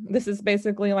logo. This is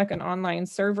basically like an online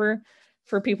server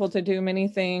for people to do many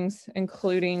things,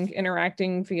 including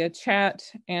interacting via chat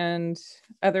and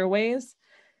other ways.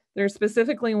 There's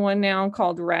specifically one now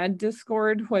called Rad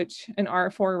Discord, which an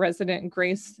R4 resident,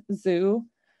 Grace Zhu,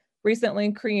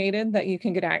 recently created that you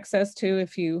can get access to.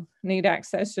 If you need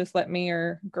access, just let me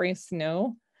or Grace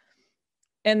know.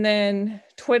 And then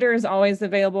Twitter is always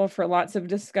available for lots of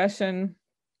discussion.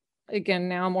 Again,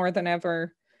 now more than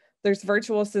ever. There's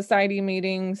virtual society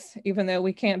meetings, even though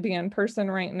we can't be in person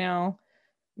right now.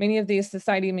 Many of these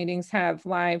society meetings have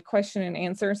live question and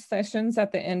answer sessions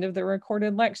at the end of the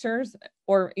recorded lectures,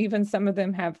 or even some of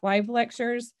them have live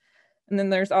lectures. And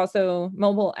then there's also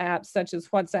mobile apps such as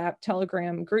WhatsApp,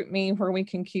 Telegram, GroupMe, where we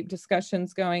can keep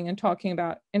discussions going and talking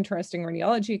about interesting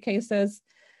radiology cases.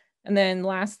 And then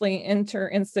lastly,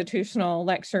 interinstitutional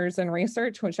lectures and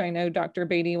research, which I know Dr.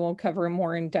 Beatty will cover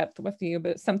more in depth with you,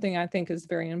 but something I think is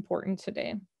very important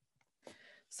today.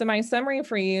 So my summary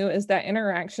for you is that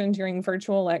interaction during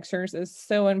virtual lectures is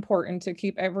so important to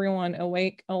keep everyone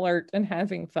awake, alert, and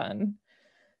having fun.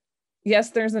 Yes,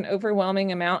 there's an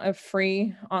overwhelming amount of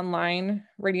free online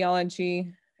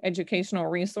radiology educational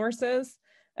resources,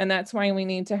 and that's why we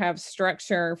need to have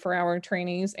structure for our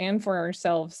trainees and for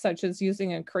ourselves, such as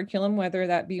using a curriculum, whether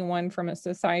that be one from a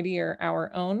society or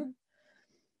our own.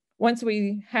 Once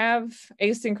we have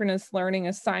asynchronous learning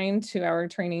assigned to our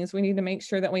trainees, we need to make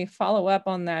sure that we follow up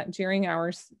on that during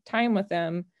our time with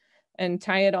them and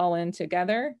tie it all in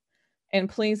together. And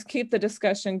please keep the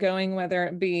discussion going, whether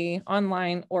it be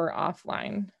online or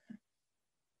offline.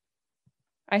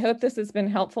 I hope this has been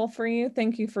helpful for you.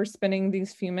 Thank you for spending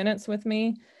these few minutes with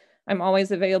me. I'm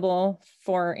always available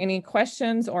for any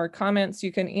questions or comments.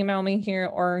 You can email me here,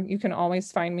 or you can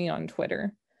always find me on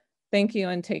Twitter. Thank you,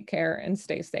 and take care and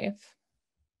stay safe.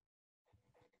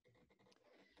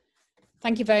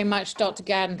 Thank you very much, Dr.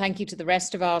 Gadd, and thank you to the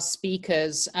rest of our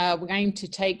speakers. We're going to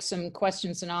take some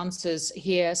questions and answers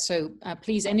here. So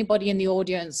please, anybody in the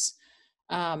audience,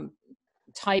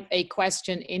 type a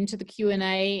question into the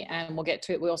Q&A and we'll get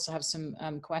to it. We also have some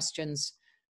questions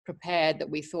prepared that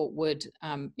we thought would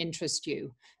interest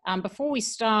you. Before we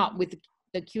start with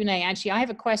the Q&A, actually, I have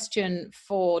a question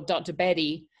for Dr.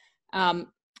 Beatty.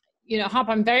 You know, Harp,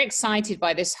 I'm very excited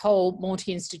by this whole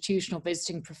multi-institutional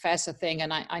visiting professor thing.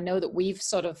 And I know that we've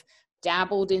sort of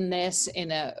dabbled in this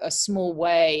in a small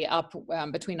way up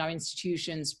between our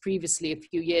institutions previously a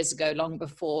few years ago, long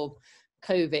before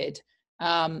COVID.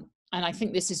 And I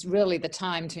think this is really the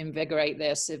time to invigorate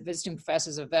this. Visiting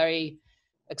professors are very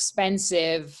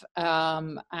expensive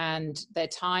and their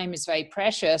time is very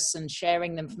precious, and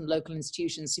sharing them from local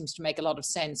institutions seems to make a lot of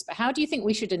sense. But how do you think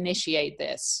we should initiate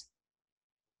this?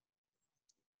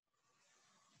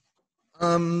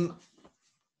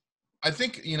 I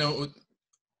think, you know,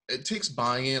 it takes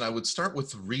buy-in. I would start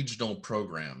with regional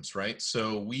programs, right?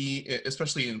 So we,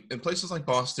 especially in places like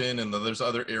Boston, and there's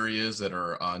other areas that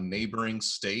are neighboring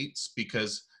states,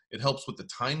 because it helps with the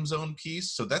time zone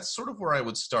piece. So that's sort of where I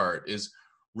would start, is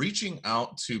reaching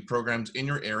out to programs in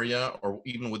your area or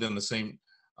even within the same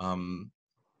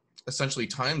essentially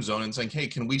time zone, and saying, hey,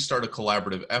 can we start a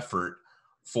collaborative effort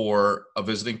for a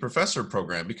visiting professor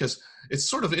program? Because it's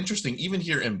sort of interesting, even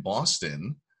here in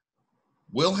Boston,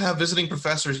 we'll have visiting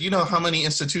professors. You know how many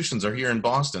institutions are here in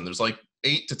Boston? There's like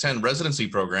 8 to 10 residency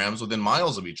programs within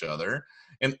miles of each other.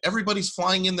 and everybody's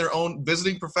flying in their own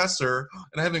visiting professor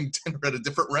and having dinner at a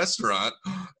different restaurant,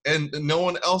 and no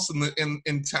one else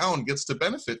in town gets to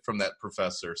benefit from that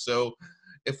professor. So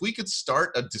if we could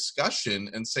start a discussion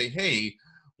and say, hey,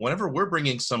 whenever we're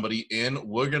bringing somebody in,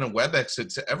 we're going to WebEx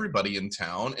it to everybody in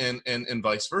town, and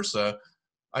vice versa.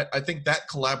 I think that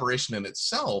collaboration in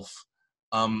itself,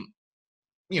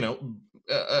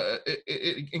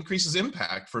 it increases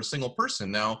impact for a single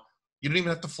person. Now, you don't even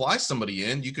have to fly somebody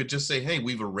in. You could just say, hey,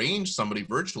 we've arranged somebody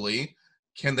virtually.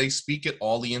 Can they speak at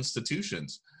all the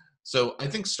institutions? So I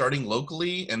think starting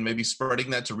locally and maybe spreading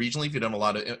that to regionally, if you don't have a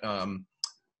lot of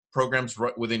programs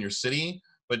within your city,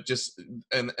 but just,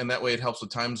 and that way it helps with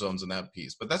time zones and that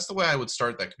piece. But that's the way I would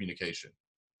start that communication.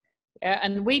 Yeah,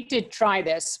 and we did try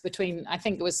this between, I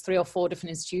think it was 3 or 4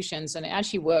 different institutions, and it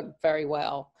actually worked very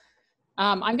well.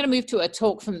 I'm going to move to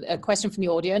a question from the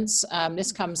audience.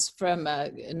 This comes from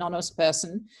an anonymous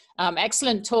person.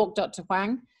 Excellent talk, Dr.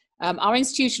 Huang. Our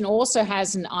institution also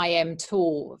has an IM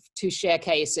tool to share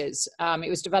cases. It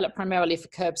was developed primarily for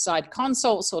curbside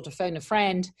consults or to phone a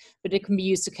friend, but it can be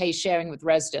used for case sharing with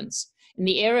residents. In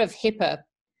the era of HIPAA,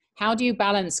 how do you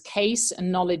balance case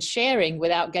and knowledge sharing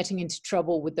without getting into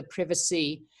trouble with the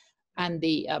privacy and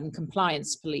the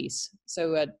compliance police?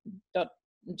 So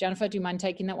Jennifer, do you mind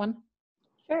taking that one?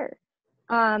 Sure.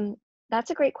 That's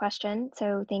a great question.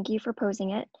 So thank you for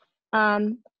posing it.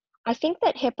 I think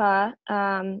that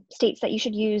HIPAA states that you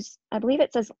should use, I believe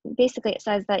it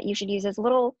says that you should use as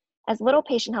little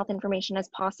patient health information as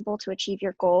possible to achieve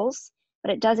your goals,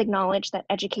 but it does acknowledge that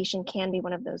education can be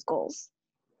one of those goals.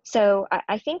 So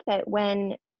I think that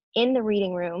when in the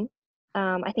reading room,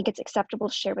 I think it's acceptable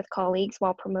to share with colleagues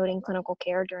while promoting clinical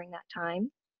care during that time.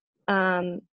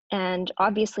 And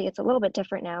obviously it's a little bit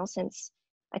different now, since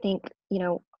I think,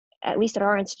 at least at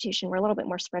our institution, we're a little bit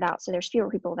more spread out. So there's fewer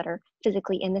people that are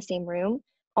physically in the same room.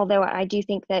 Although I do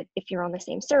think that if you're on the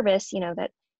same service,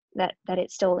 that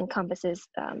it still encompasses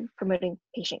promoting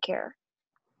patient care.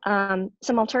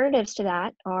 Some alternatives to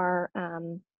that are,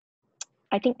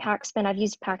 I think Paxspin, I've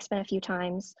used Paxspin a few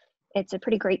times. It's a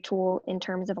pretty great tool in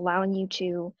terms of allowing you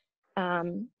to,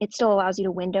 it still allows you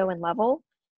to window and level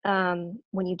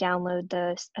when you download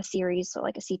a series, so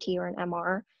like a CT or an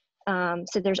MR.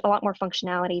 So there's a lot more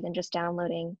functionality than just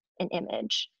downloading an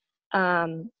image.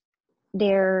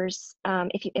 There's,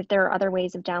 if there are other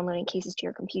ways of downloading cases to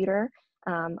your computer,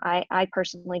 I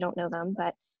personally don't know them,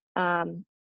 but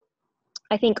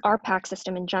I think our PAC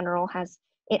system in general has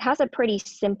a pretty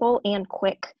simple and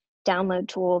quick download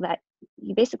tool that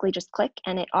you basically just click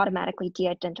and it automatically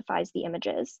de-identifies the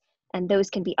images, and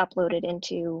those can be uploaded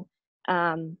into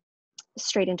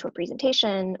straight into a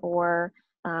presentation or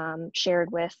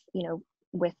shared with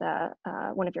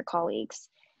one of your colleagues.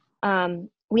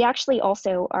 We actually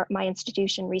also, my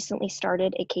institution recently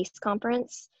started a case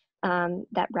conference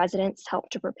that residents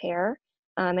helped to prepare,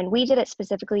 and we did it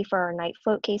specifically for our night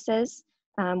float cases,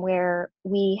 where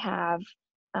we have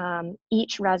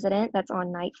each resident that's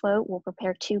on night float will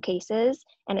prepare 2 cases,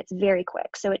 and it's very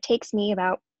quick. So it takes me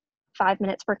about 5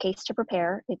 minutes per case to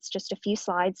prepare. It's just a few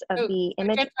slides of the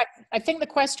image. I think the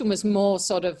question was more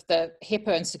sort of the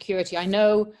HIPAA and security. I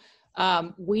know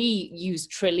we use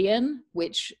Trillion,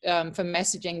 which for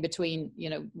messaging between,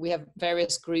 we have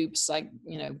various groups like,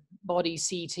 body,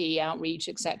 CT, outreach,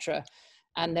 etc.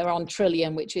 And they're on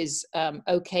Trillion, which is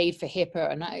okay for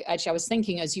HIPAA. And I was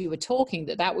thinking as you were talking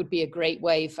that would be a great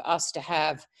way for us to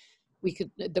have,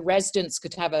 the residents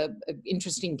could have an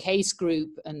interesting case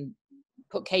group and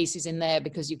put cases in there,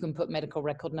 because you can put medical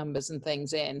record numbers and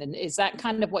things in. And is that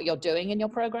kind of what you're doing in your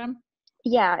program?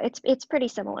 Yeah, it's pretty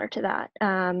similar to that.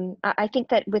 I think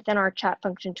that within our chat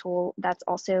function tool, that's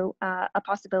also a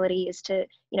possibility, is to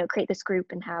create this group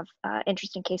and have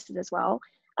interesting cases as well.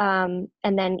 And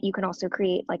then you can also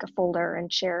create like a folder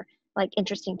and share like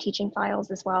interesting teaching files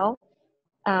as well.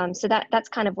 So that's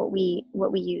kind of what we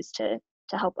use to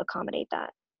help accommodate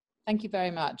that. Thank you very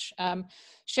much.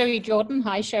 Sherry Jordan.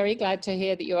 Hi, Sherry. Glad to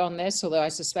hear that you're on this, although I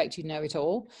suspect you know it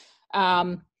all.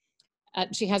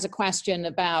 She has a question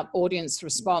about audience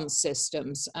response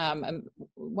systems. I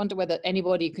wonder whether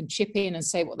anybody can chip in and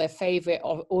say what their favorite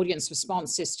audience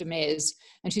response system is.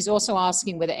 And she's also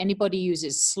asking whether anybody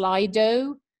uses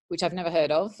Slido, which I've never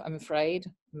heard of, I'm afraid.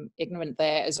 I'm ignorant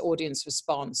there, as audience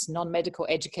response. Non-medical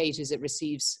educators, it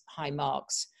receives high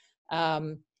marks.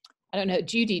 I don't know,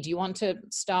 Judy, do you want to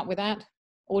start with that?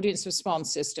 Audience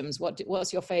response systems,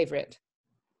 what's your favorite?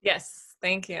 Yes,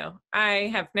 thank you. I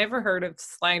have never heard of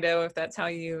Slido, if that's how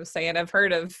you say it. I've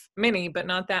heard of many, but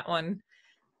not that one.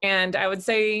 And I would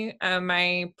say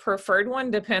my preferred one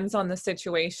depends on the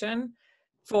situation.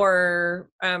 For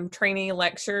trainee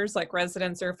lectures like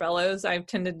residents or fellows, I've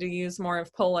tended to use more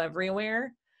of Poll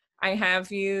Everywhere. I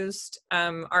have used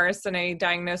RSNA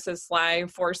Diagnosis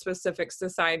Live for specific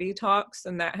society talks,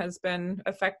 and that has been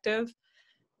effective.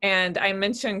 And I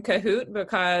mentioned Kahoot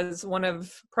because one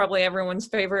of probably everyone's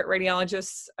favorite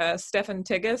radiologists, Stefan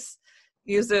Tigges,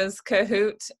 uses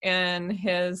Kahoot in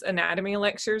his anatomy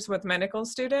lectures with medical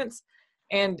students.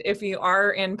 And if you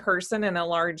are in person in a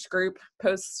large group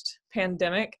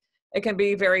post-pandemic, it can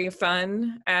be very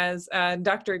fun. As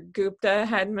Dr. Gupta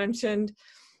had mentioned,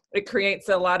 it creates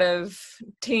a lot of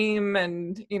team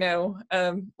and, you know,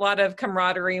 a lot of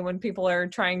camaraderie when people are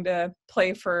trying to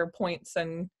play for points,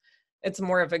 and it's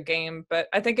more of a game. But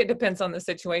I think it depends on the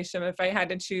situation. If I had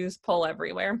to choose, Poll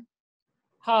Everywhere.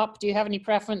 Harp, do you have any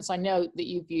preference? I know that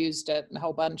you've used a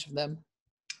whole bunch of them.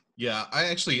 Yeah,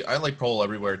 I like Poll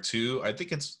Everywhere too. I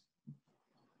think it's,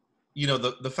 you know,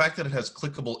 the fact that it has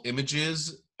clickable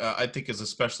images, I think is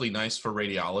especially nice for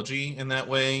radiology in that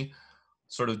way.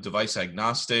 Sort of device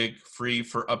agnostic, free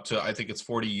for up to, I think it's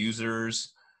 40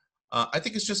 users. I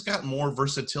think it's just got more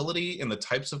versatility in the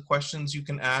types of questions you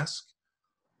can ask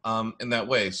in that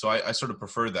way. So I sort of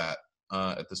prefer that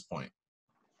at this point.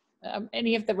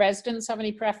 Any of the residents have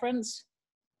any preference?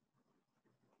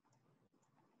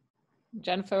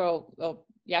 Jennifer or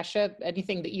Yasha,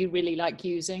 anything that you really like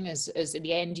using as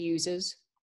the end users?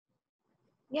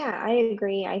 Yeah, I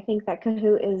agree. I think that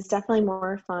Kahoot is definitely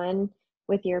more fun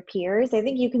with your peers. I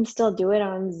think you can still do it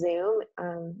on Zoom,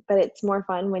 but it's more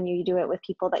fun when you do it with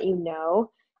people that you know.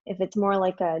 If it's more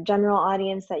like a general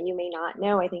audience that you may not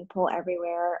know, I think Poll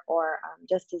Everywhere or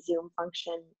just a Zoom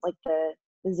function like the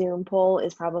Zoom poll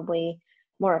is probably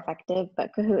more effective, but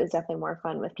Kahoot is definitely more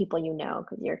fun with people you know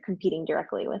because you're competing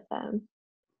directly with them.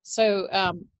 So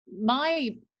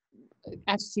my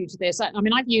attitude to this, I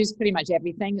mean, I've used pretty much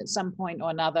everything at some point or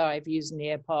another. I've used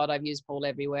Nearpod, I've used Poll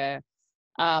Everywhere.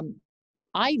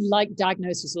 I like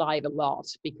Diagnosis Live a lot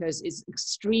because it's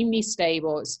extremely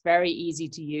stable. It's very easy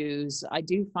to use. I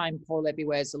do find Poll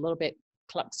Everywhere is a little bit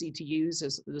clumsy to use.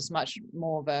 There's much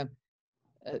more of a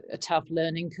tough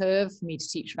learning curve for me to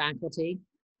teach faculty.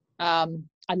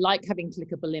 I like having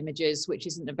clickable images, which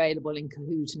isn't available in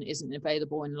Kahoot and isn't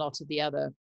available in a lot of the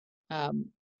other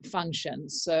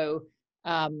functions. So,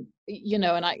 you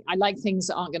know, and I like things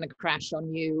that aren't going to crash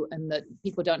on you and that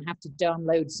people don't have to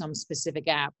download some specific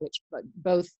app, which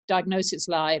both Diagnosis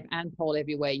Live and Poll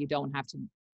Everywhere, you don't have to,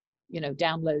 you know,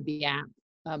 download the app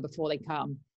before they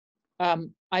come.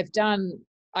 I've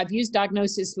used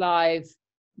Diagnosis Live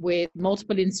with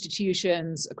multiple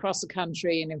institutions across the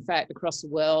country and in fact across the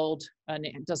world, and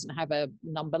it doesn't have a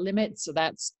number limit, so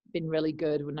that's been really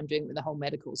good when I'm doing it with the whole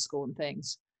medical school and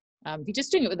things. If you're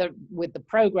just doing it with the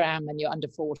program and you're under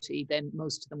 40, then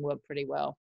most of them work pretty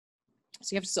well.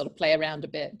 So you have to sort of play around a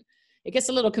bit. It gets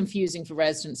a little confusing for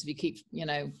residents if you keep, you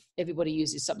know, everybody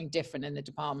uses something different in the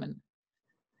department.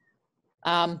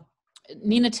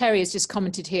 Nina Terry has just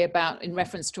commented here about, in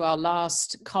reference to our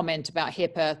last comment about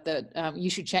HIPAA, that you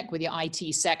should check with your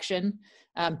IT section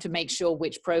to make sure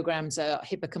which programs are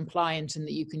HIPAA compliant and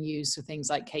that you can use for things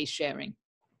like case sharing.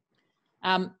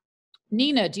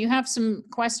 Nina, do you have some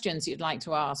questions you'd like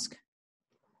to ask?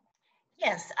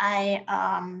 Yes, I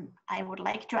would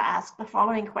like to ask the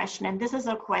following question, and this is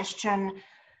a question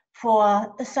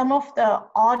for some of the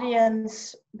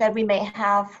audience that we may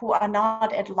have who are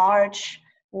not at large,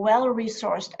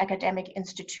 well-resourced academic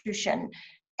institution.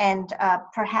 And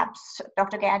perhaps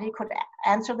Dr. Gaddy could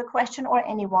answer the question, or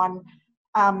anyone.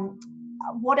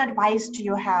 What advice do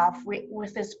you have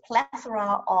with this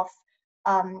plethora of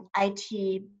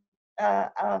IT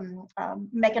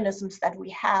mechanisms that we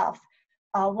have?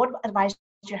 What advice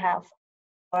do you have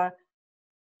for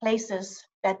places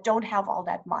that don't have all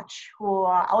that much, who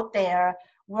are out there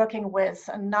working with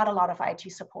not a lot of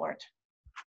IT support?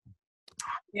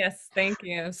 Yes, thank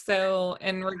you. So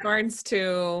in regards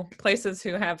to places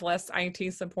who have less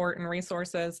IT support and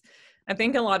resources, I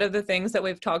think a lot of the things that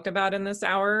we've talked about in this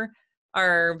hour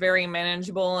are very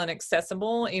manageable and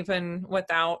accessible, even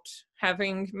without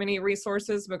having many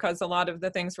resources, because a lot of the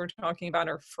things we're talking about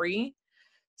are free.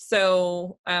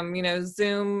 So, you know,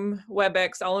 Zoom,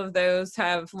 WebEx, all of those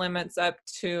have limits up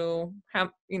to how,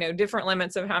 you know, different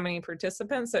limits of how many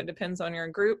participants. So it depends on your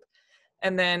group.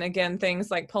 And then again,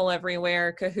 things like Poll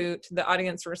Everywhere, Kahoot, the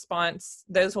audience response,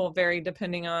 those will vary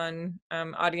depending on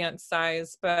audience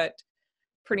size, but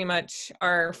pretty much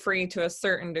are free to a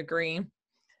certain degree.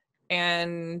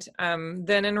 And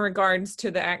then in regards to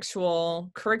the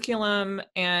actual curriculum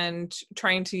and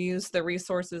trying to use the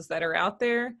resources that are out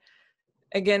there,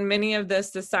 Again, many of the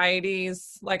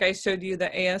societies, like I showed you, the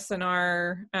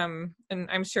ASNR, and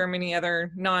I'm sure many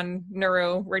other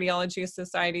non-neuro radiology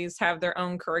societies have their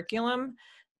own curriculum.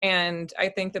 And I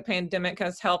think the pandemic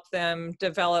has helped them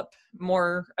develop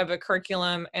more of a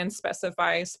curriculum and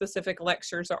specify specific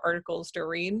lectures or articles to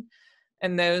read.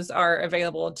 And those are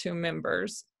available to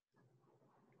members.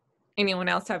 Anyone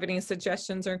else have any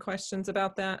suggestions or questions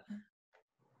about that?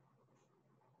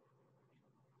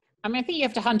 I mean, I think you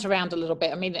have to hunt around a little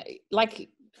bit. I mean, like,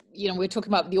 you know, we're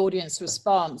talking about the audience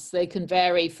response. They can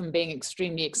vary from being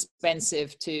extremely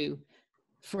expensive to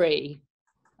free.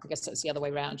 I guess that's the other way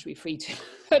around, should be free to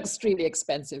extremely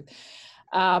expensive.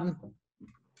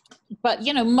 But,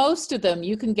 you know, most of them,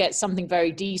 you can get something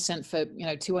very decent for, you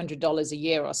know, $200 a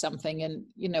year or something. And,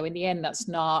 you know, in the end, that's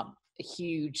not a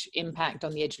huge impact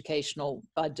on the educational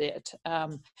budget.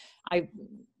 I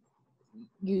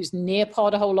use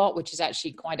Nearpod a whole lot, which is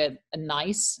actually quite a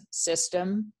nice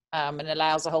system, and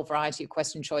allows a whole variety of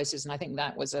question choices. And I think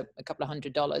that was a couple of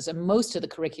 $100. And most of the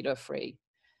curricula are free.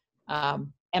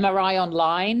 MRI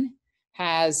Online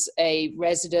has their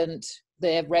resident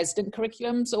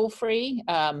curriculums all free.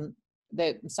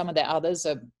 Some of their others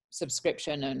are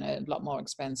subscription and a lot more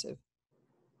expensive.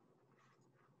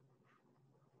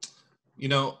 You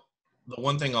know, the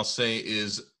one thing I'll say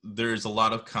is there's a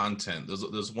lot of content.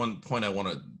 There's one point I want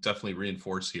to definitely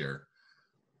reinforce here.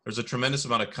 There's a tremendous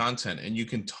amount of content, and you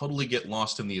can totally get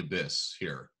lost in the abyss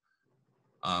here.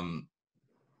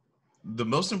 The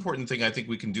most important thing I think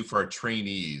we can do for our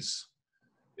trainees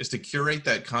is to curate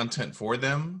that content for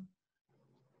them,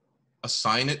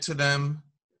 assign it to them,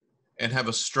 and have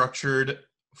a structured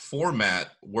format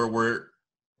where we're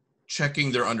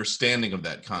checking their understanding of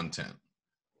that content.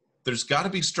 There's got to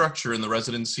be structure in the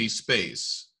residency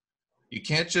space. You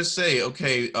can't just say,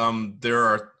 okay,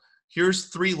 here's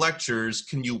 3 lectures.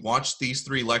 Can you watch these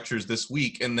 3 lectures this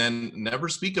week and then never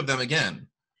speak of them again?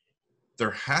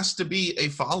 There has to be a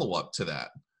follow-up to that.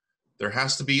 There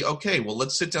has to be, okay, well,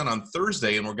 let's sit down on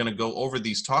Thursday and we're going to go over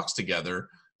these talks together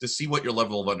to see what your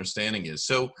level of understanding is.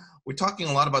 So we're talking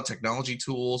a lot about technology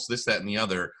tools, this, that, and the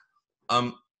other.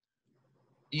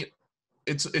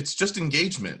 It's just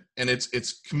engagement, and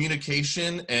it's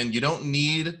communication, and you don't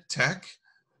need tech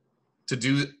to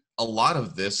do a lot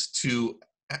of this to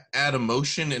add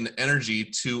emotion and energy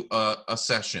to a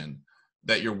session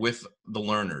that you're with the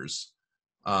learners.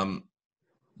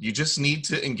 You just need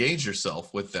to engage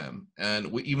yourself with them,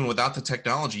 and even without the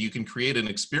technology, you can create an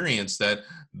experience that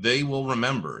they will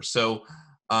remember. So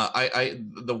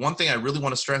the one thing I really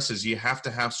want to stress is you have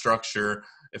to have structure.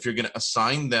 If you're going to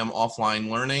assign them offline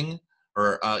learning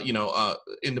or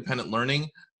independent learning,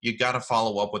 you got to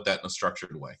follow up with that in a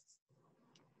structured way.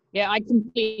 Yeah, I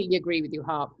completely agree with you,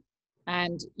 Harp.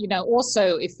 And, you know,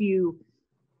 also if you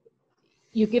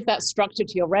give that structure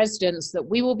to your residents that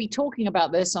we will be talking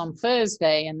about this on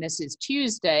Thursday and this is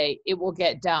Tuesday, it will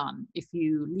get done. If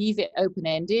you leave it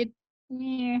open-ended,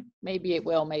 maybe it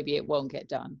will, maybe it won't get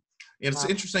done. It's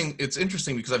interesting. It's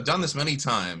interesting because I've done this many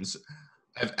times.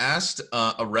 I've asked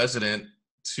a resident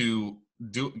to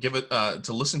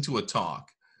listen to a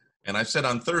talk, and I've said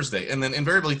on Thursday, and then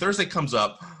invariably Thursday comes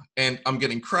up and I'm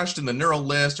getting crushed in the neural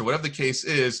list or whatever the case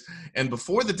is, and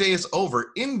before the day is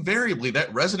over, invariably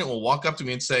that resident will walk up to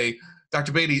me and say,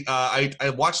 Dr. Beatty,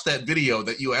 I watched that video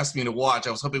that you asked me to watch.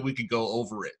 I was hoping we could go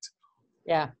over it.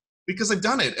 Yeah. Because I've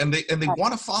done it, and they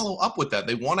want to follow up with that.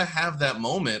 They want to have that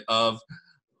moment of,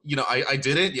 you know, I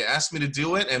did it, you asked me to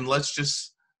do it, and let's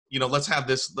just, you know, let's have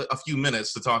a few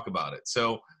minutes to talk about it.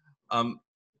 So,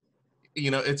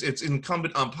 you know, it's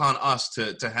incumbent upon us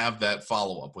to have that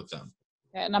follow-up with them.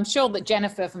 And I'm sure that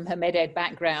Jennifer from her med-ed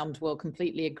background will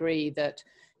completely agree that,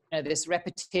 you know, this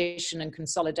repetition and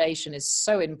consolidation is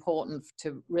so important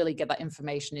to really get that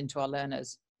information into our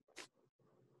learners.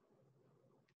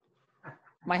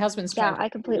 My husband's trying I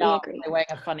completely agree. Wearing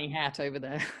a funny hat over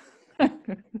there. Thank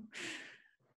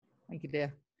you,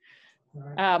 dear.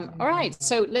 All right,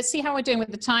 so let's see how we're doing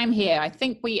with the time here. I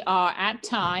think we are at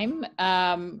time.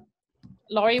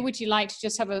 Laurie, would you like to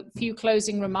just have a few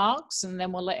closing remarks and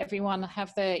then we'll let everyone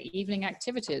have their evening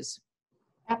activities?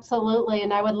 Absolutely,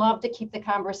 and I would love to keep the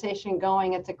conversation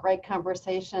going. It's a great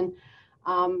conversation.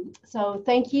 So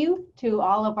thank you to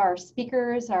all of our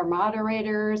speakers, our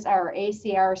moderators, our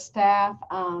ACR staff,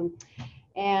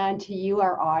 and to you,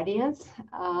 our audience,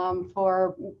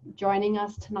 for joining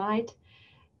us tonight.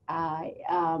 I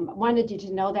wanted you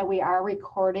to know that we are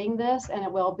recording this and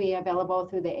it will be available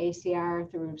through the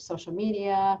ACR, through social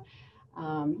media.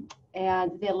 And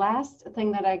the last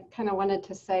thing that I kind of wanted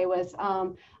to say was,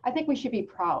 I think we should be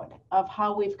proud of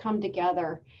how we've come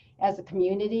together as a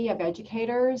community of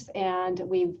educators, and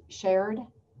we've shared,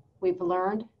 we've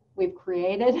learned, we've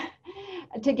created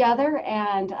together,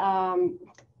 and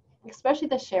especially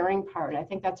the sharing part. I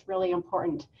think that's really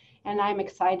important. And I'm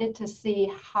excited to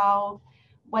see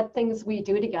what things we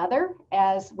do together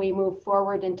as we move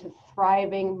forward into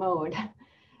thriving mode.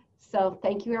 So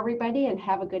thank you, everybody, and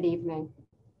have a good evening.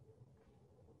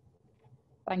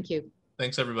 Thank you.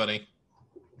 Thanks, everybody.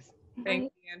 Thank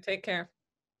you, and take care.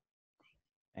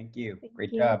 Thank you. Thank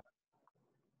Great you. job.